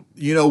 but,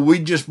 you know, we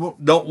just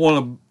don't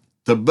want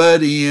to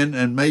butt in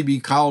and maybe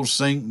cause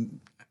things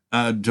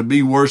to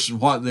be worse than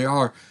what they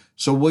are.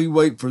 So we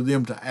wait for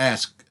them to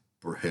ask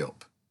for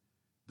help.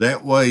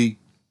 That way,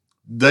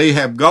 they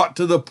have got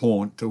to the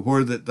point to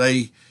where that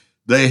they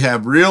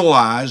have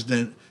realized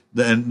and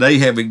they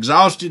have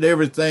exhausted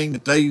everything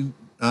that they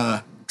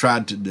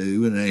tried to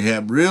do, and they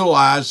have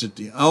realized that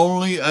the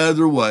only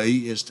other way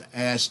is to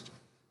ask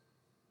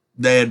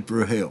Dad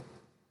for help.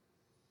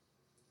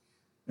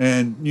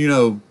 And, you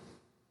know,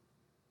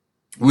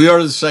 we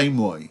are the same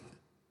way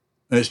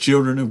as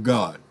children of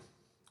God.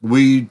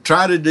 We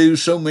try to do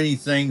so many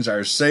things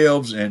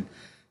ourselves,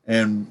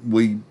 and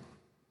we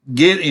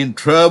get in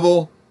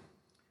trouble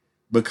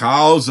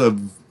because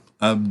of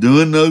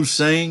doing those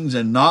things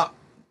and not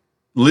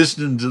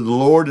listening to the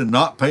Lord and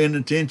not paying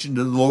attention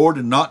to the Lord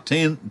and not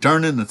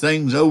turning the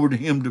things over to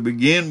Him to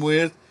begin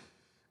with.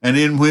 And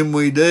then when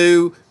we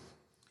do,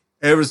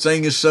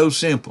 everything is so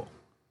simple.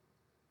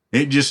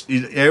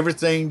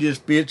 Everything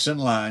just fits in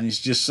line. It's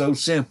just so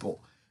simple.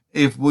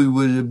 If we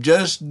would have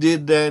just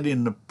did that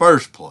in the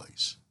first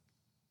place,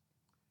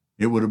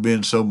 it would have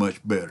been so much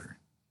better.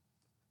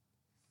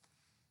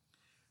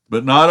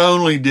 But not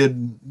only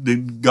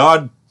did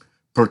God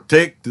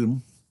protect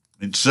them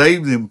and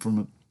save them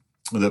from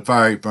the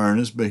fiery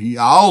furnace, but He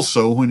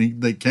also, when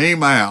they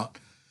came out,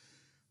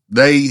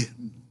 they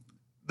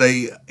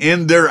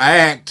in their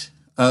act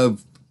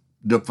of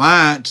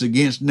defiance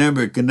against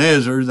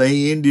Nebuchadnezzar,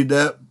 they ended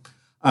up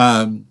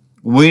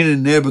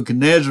winning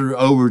Nebuchadnezzar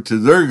over to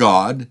their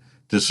God,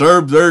 to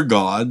serve their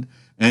God,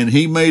 and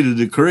he made a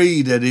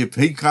decree that if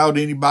he caught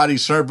anybody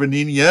serving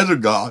any other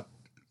God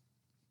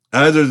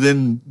other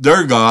than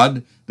their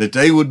God, that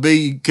they would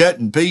be cut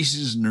in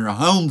pieces and their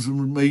homes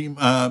would be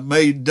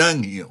made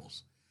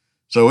dunghills.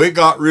 So it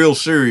got real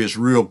serious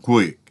real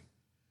quick.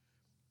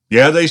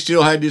 Yeah, they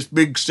still had this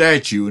big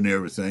statue and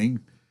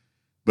everything,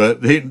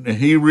 but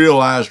he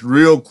realized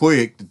real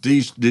quick that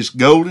this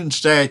golden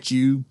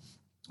statue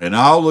and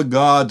all the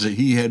gods that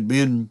he had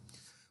been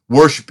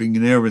worshiping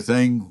and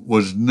everything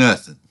was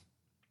nothing.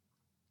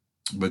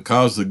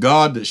 Because the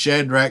God that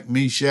Shadrach,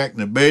 Meshach,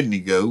 and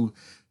Abednego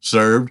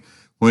served,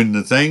 when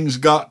the things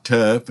got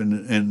tough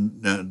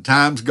and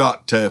times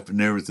got tough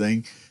and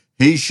everything,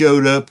 He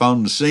showed up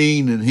on the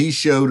scene, and He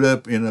showed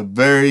up in a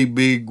very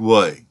big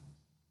way.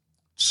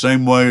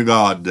 Same way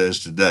God does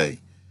today.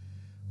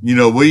 You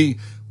know, we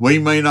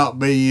may not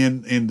be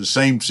in the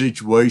same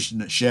situation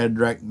that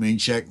Shadrach,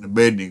 Meshach, and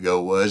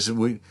Abednego was,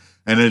 and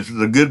it's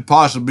a good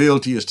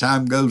possibility as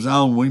time goes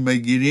on we may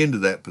get into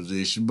that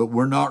position, but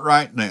we're not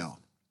right now.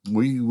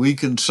 We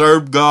can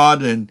serve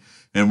God and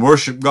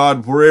worship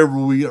God wherever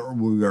we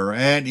are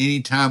at,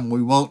 anytime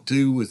we want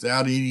to,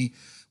 without any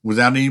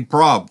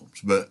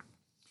problems. But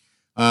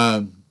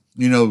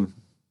you know,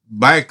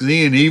 back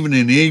then, even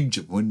in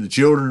Egypt, when the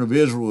children of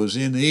Israel was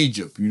in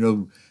Egypt, you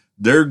know,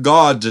 their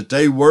gods that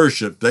they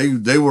worshiped,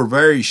 they were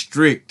very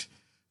strict,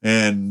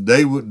 and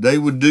they would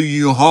do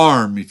you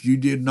harm if you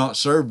did not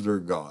serve their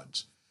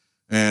gods.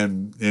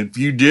 And if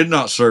you did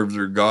not serve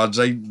their gods,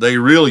 they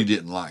really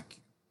didn't like you.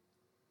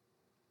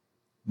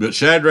 But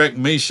Shadrach,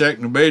 Meshach,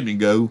 and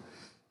Abednego,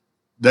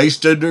 they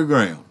stood their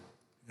ground,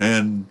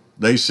 and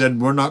they said,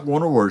 we're not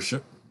going to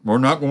worship. We're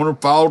not going to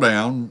fall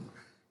down.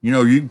 You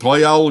know, you can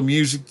play all the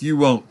music you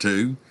want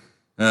to.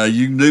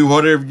 You can do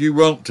whatever you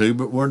want to,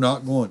 but we're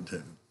not going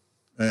to.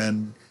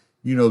 And,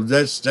 you know,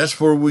 that's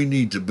where we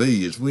need to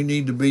be, is we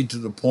need to be to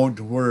the point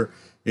to where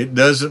it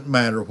doesn't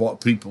matter what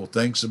people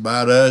thinks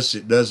about us.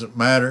 It doesn't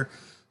matter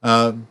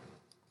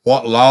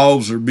what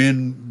laws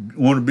want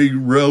to be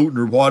wrote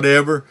or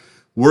whatever.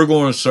 We're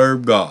going to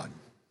serve God,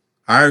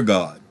 our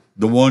God,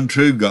 the one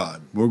true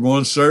God. We're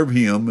going to serve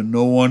Him and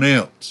no one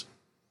else.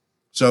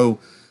 So,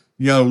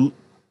 you know,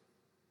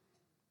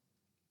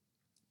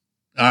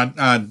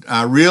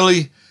 I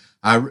really,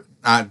 I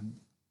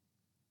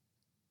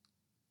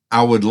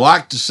would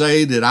like to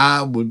say that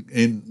I would,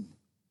 and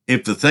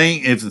if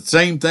the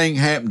same thing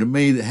happened to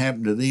me that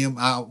happened to them,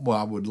 I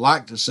would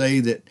like to say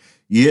that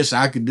yes,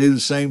 I could do the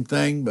same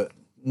thing, but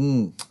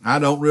I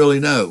don't really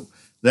know.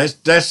 But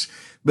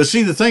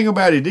see, the thing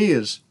about it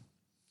is,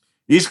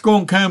 it's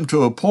going to come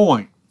to a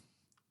point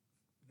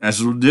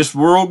as this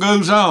world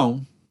goes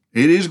on.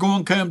 It is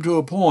going to come to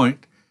a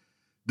point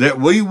that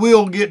we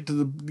will get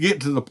to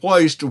the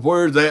place to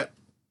where that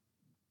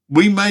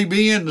we may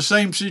be in the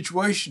same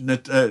situation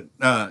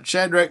that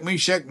Shadrach,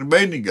 Meshach, and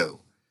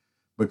Abednego,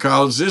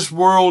 because this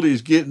world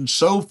is getting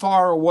so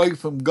far away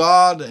from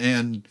God,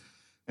 and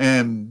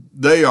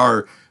they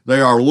are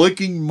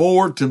looking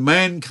more to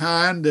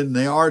mankind than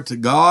they are to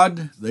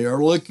God. They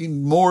are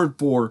looking more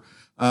for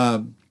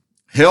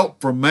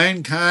help from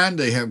mankind.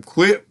 They have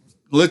quit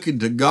looking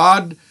to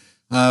God,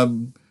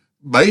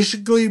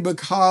 basically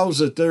because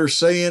that they're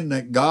saying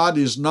that God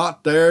is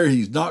not there.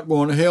 He's not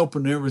going to help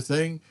and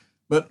everything.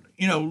 But,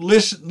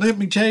 listen, let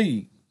me tell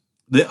you,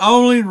 the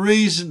only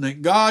reason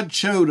that God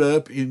showed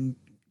up in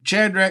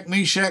Shadrach,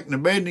 Meshach, and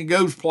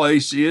Abednego's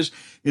place is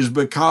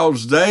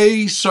because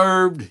they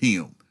served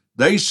him.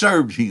 They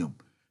served him.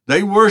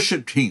 They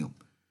worshiped him.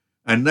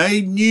 And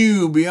they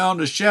knew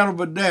beyond a shadow of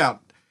a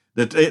doubt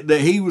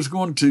that he was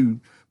going to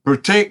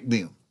protect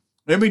them.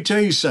 Let me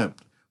tell you something.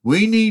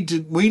 We need to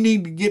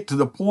get to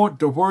the point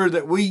to where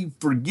that we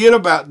forget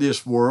about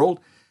this world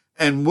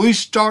and we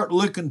start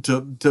looking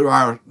to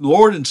our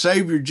Lord and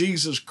Savior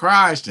Jesus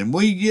Christ, and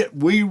we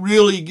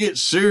really get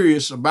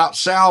serious about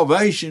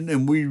salvation,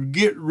 and we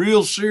get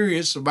real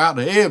serious about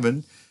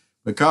heaven,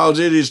 because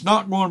it is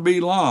not going to be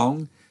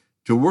long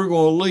till we're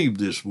going to leave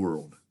this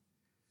world.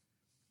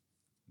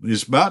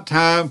 It's about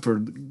time for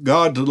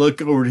God to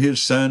look over at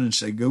his son and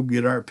say, go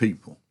get our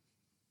people.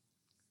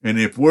 And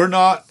if we're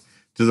not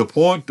to the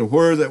point to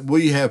where that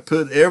we have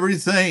put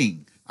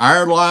everything,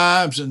 our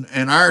lives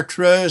and our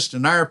trust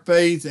and our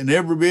faith and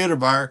every bit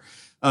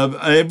of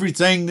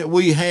everything that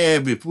we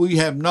have, if we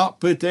have not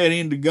put that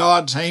into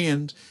God's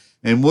hands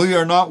and we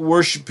are not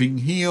worshiping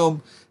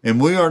him and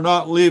we are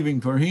not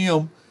living for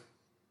him,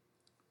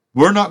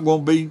 we're not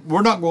going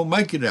to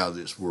make it out of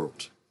this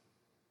world.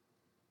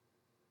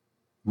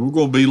 We're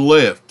going to be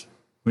left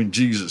when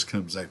Jesus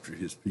comes after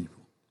his people.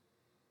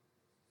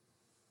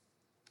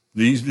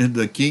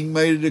 The king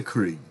made a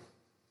decree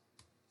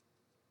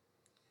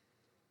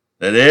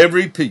that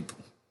every people,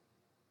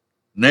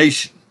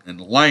 nation, and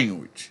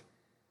language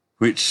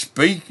which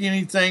speak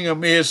anything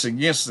amiss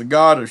against the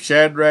God of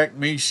Shadrach,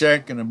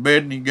 Meshach, and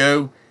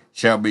Abednego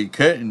shall be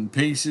cut in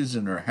pieces,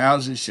 and their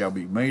houses shall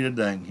be made a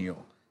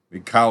dunghill,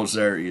 because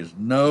there is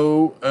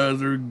no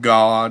other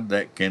God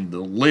that can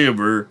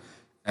deliver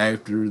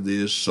after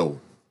this sort.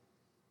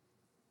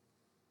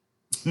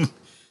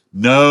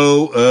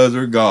 No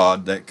other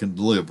God that can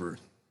deliver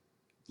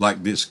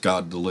like this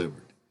God delivered.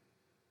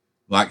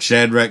 Like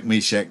Shadrach,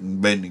 Meshach,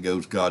 and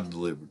Abednego's God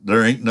delivered.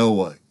 There ain't no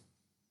way.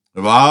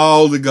 Of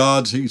all the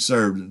gods he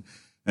served,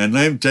 and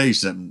let me tell you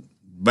something,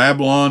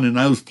 Babylon and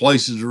those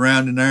places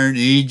around in there in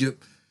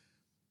Egypt,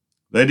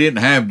 they didn't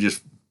have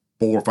just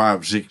 4,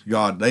 5, 6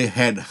 gods. They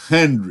had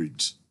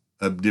hundreds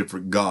of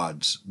different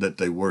gods that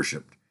they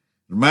worshiped.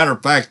 As a matter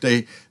of fact,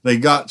 they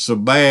got so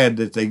bad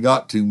that they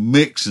got to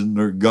mixing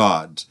their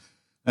gods.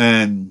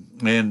 And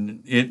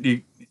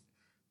it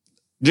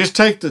just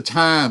take the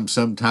time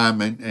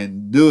sometime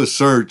and do a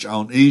search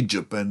on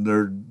Egypt and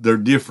their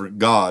different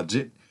gods.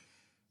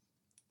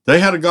 They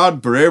had a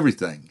god for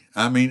everything.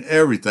 I mean,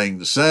 everything.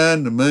 The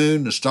sun, the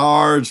moon, the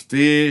stars,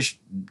 fish,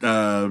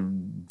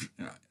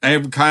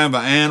 every kind of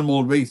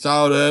animal to be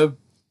thought of.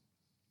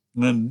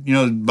 And,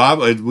 the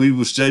Bible, we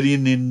were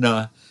studying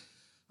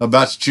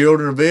about the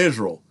children of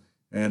Israel.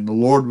 And the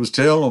Lord was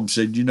telling them,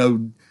 said,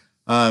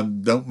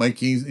 don't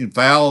make anything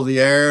foul of the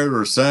air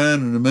or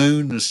sun and the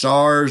moon and the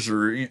stars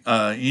or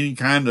any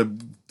kind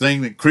of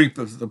thing that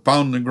creepeth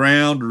upon the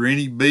ground or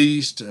any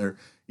beast or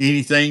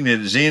anything that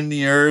is in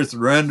the earth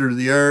or under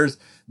the earth.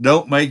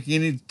 Don't make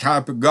any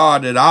type of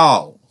god at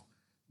all,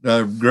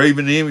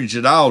 graven image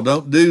at all.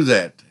 Don't do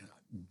that.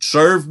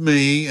 Serve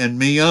me and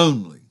me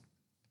only.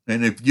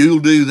 And if you'll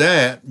do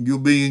that, you'll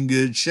be in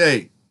good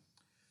shape.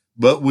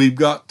 But we've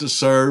got to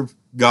serve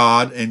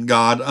God and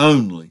God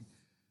only.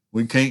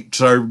 We can't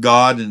serve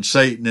God and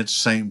Satan at the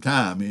same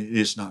time.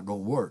 It's not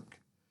going to work.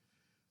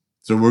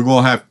 So we're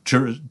going to have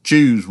to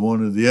choose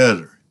one or the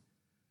other.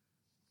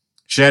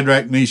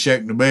 Shadrach, Meshach,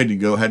 and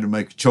Abednego had to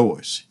make a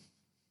choice.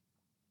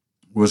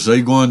 Was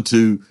they going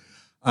to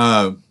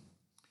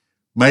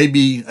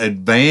maybe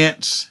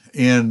advance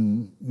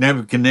in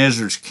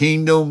Nebuchadnezzar's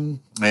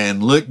kingdom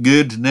and look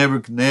good to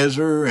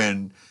Nebuchadnezzar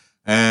and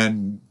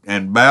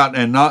bow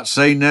and not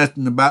say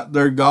nothing about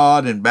their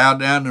God and bow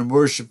down and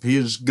worship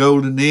his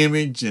golden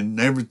image and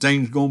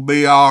everything's going to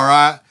be all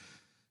right?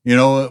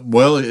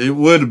 Well, it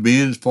would have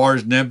been, as far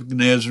as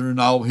Nebuchadnezzar and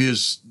all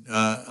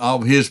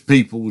of his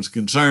people was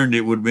concerned,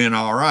 it would have been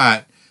all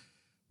right.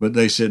 But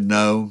they said,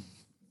 no,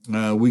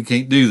 we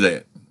can't do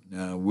that.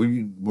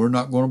 we're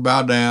not going to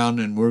bow down,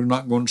 and we're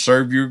not going to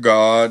serve your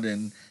God,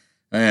 and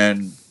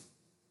it's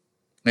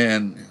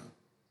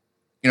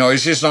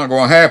just not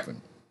going to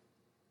happen.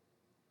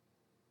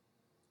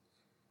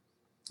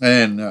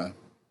 And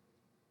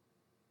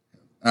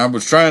I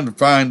was trying to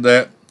find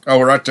that. Oh,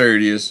 right there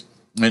it is.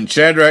 And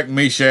Shadrach,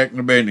 Meshach,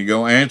 and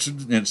Abednego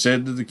answered and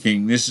said to the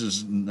king, this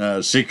is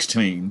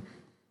 16,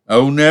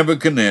 O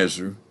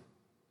Nebuchadnezzar,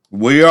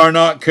 we are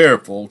not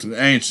careful to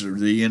answer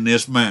thee in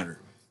this matter.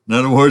 In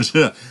other words,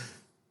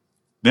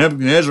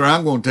 Nebuchadnezzar,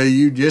 I'm going to tell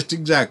you just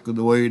exactly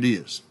the way it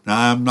is.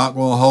 I'm not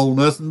going to hold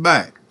nothing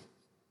back.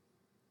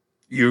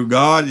 Your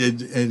God,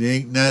 it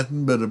ain't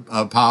nothing but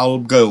a pile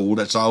of gold.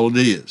 That's all it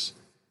is.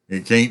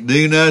 It can't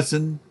do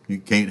nothing.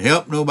 It can't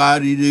help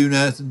nobody do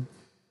nothing.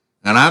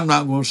 And I'm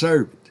not going to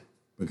serve it,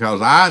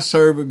 because I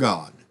serve a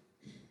God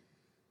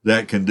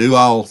that can do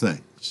all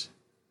things.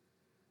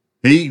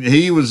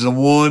 He was the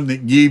one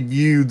that give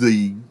you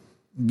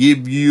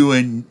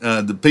and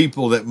the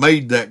people that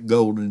made that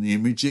golden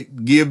image,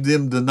 give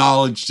them the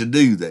knowledge to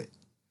do that.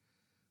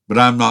 But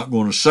I'm not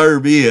going to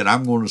serve it.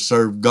 I'm going to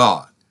serve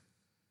God.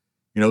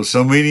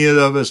 So many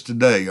of us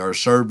today are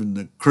serving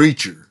the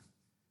creature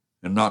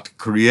and not the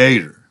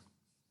creator.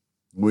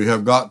 We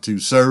have got to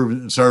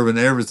serving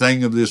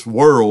everything of this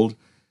world,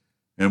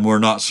 and we're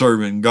not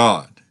serving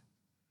God.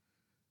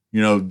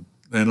 And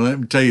let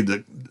me tell you,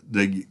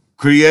 the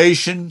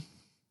creation,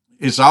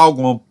 every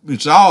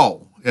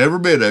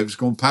bit of it's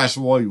going to pass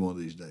away one of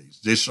these days.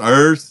 This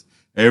earth,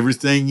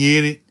 everything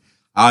in it,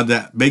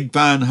 that big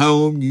fine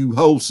home you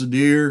hold so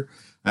dear,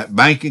 that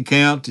bank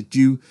account that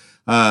you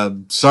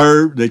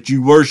serve, that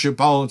you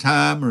worship all the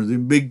time, or the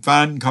big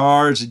fine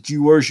cars that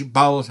you worship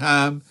all the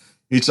time,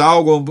 it's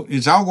all going to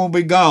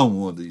be gone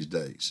one of these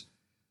days.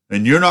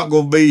 And you're not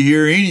going to be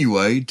here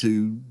anyway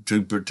to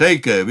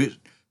partake of it,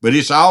 but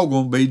it's all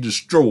going to be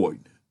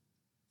destroyed.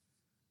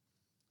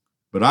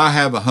 But I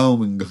have a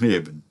home in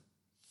heaven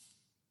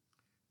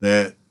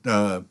that,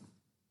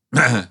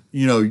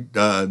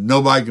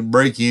 nobody can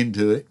break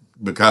into it,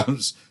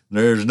 because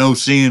there's no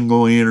sin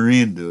going to enter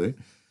into it.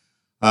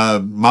 The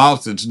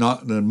moths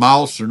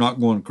are not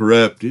going to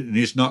corrupt it, and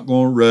it's not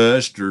going to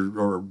rust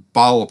or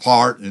fall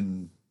apart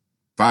in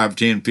 5,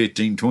 10,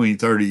 15, 20,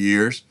 30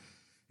 years.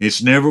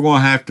 It's never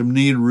going to have to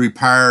need a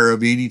repair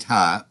of any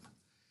type.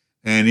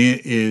 And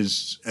it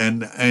is,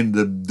 and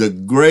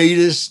the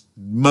greatest,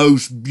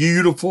 most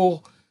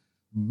beautiful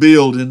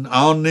building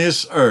on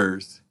this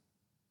earth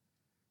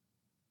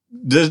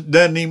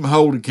doesn't even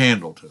hold a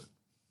candle to it.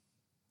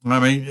 I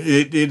mean,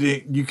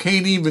 you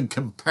can't even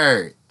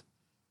compare it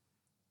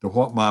to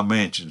what my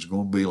mansion's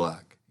going to be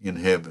like in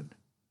heaven.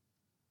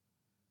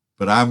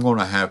 But I'm going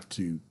to have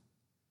to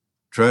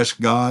trust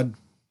God.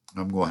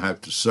 I'm going to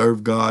have to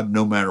serve God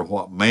no matter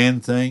what man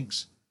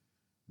thinks,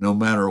 no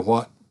matter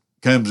what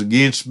comes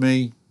against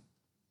me.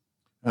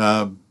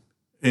 It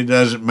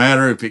doesn't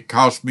matter if it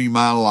costs me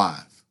my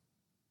life.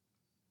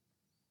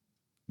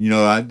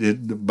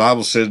 The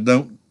Bible says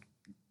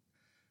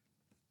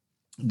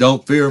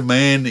don't fear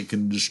man that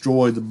can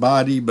destroy the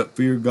body, but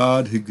fear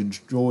God who can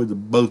destroy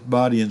both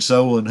body and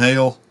soul in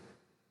hell.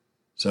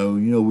 So,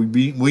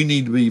 we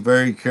need to be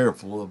very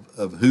careful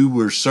of who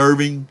we're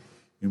serving,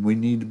 and we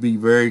need to be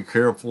very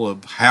careful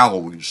of how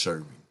we're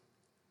serving.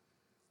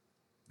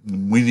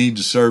 And we need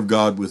to serve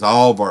God with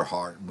all of our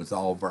heart and with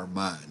all of our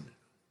mind,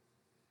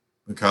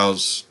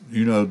 because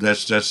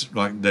that's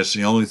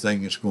the only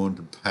thing that's going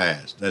to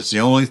pass. That's the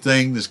only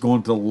thing that's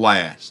going to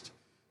last.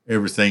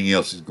 Everything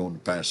else is going to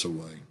pass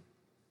away.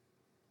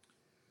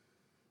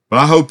 But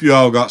I hope you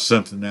all got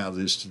something out of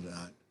this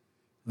tonight.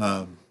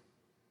 I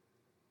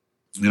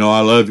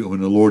love it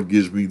when the Lord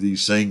gives me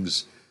these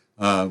things,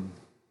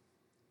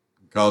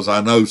 because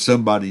I know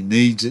somebody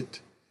needs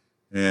it,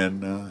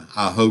 and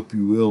I hope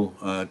you will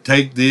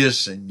take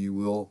this and you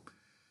will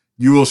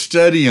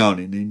study on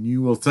it, and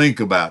you will think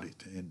about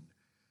it, and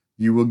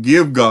you will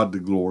give God the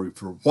glory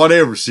for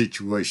whatever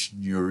situation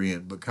you're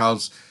in,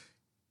 because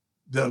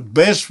the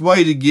best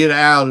way to get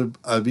out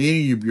of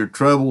any of your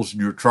troubles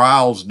and your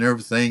trials and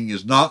everything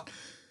is not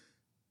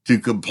to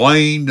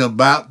complain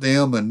about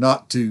them and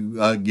not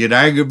to get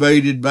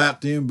aggravated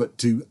about them, but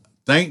to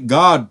thank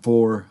God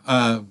for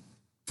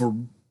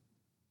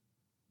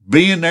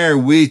being there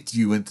with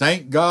you, and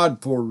thank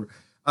God for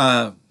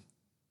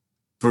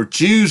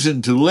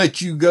choosing to let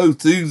you go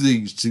through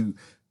these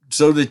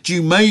so that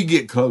you may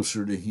get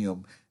closer to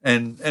Him,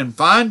 and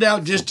find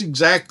out just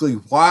exactly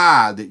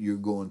why that you're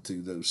going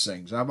through those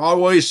things. I've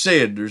always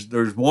said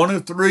there's one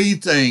of three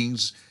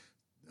things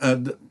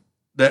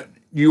that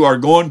you are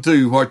going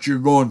through what you're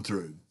going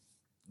through.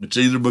 It's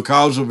either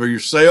because of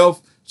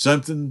yourself,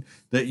 something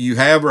that you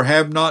have or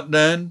have not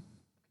done,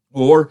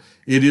 or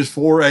it is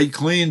for a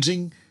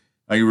cleansing,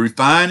 a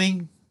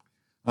refining,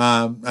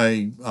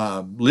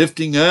 a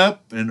lifting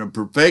up, and a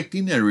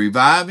perfecting, a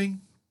reviving,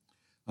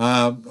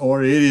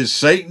 or it is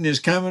Satan is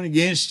coming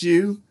against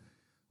you,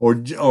 or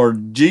God's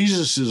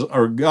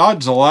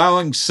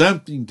allowing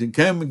something to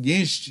come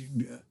against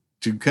you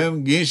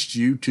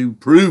to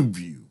prove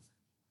you.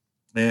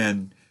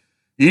 And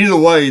Either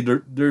way,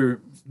 they're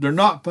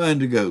not fun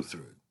to go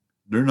through.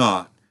 They're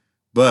not.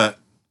 But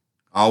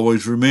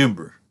always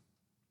remember,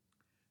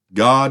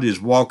 God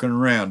is walking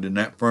around in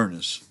that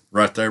furnace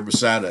right there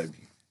beside of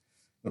you.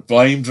 The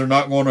flames are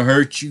not going to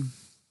hurt you.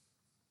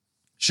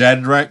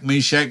 Shadrach,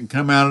 Meshach, and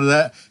come out of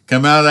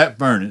that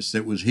furnace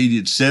that was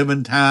heated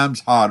 7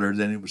 times hotter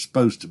than it was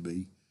supposed to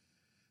be.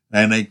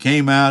 And they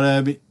came out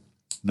of it,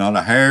 not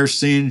a hair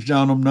singed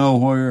on them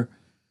nowhere.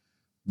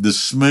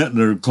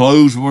 Their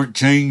clothes weren't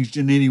changed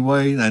in any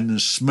way, and the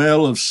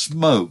smell of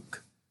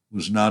smoke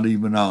was not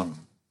even on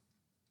them.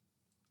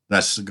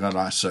 That's the God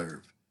I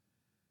serve.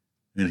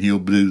 And he'll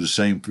do the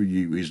same for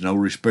you. He's no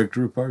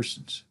respecter of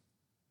persons.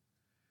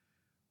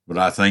 But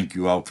I thank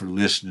you all for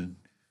listening.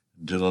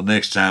 Until the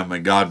next time, may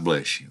God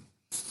bless you.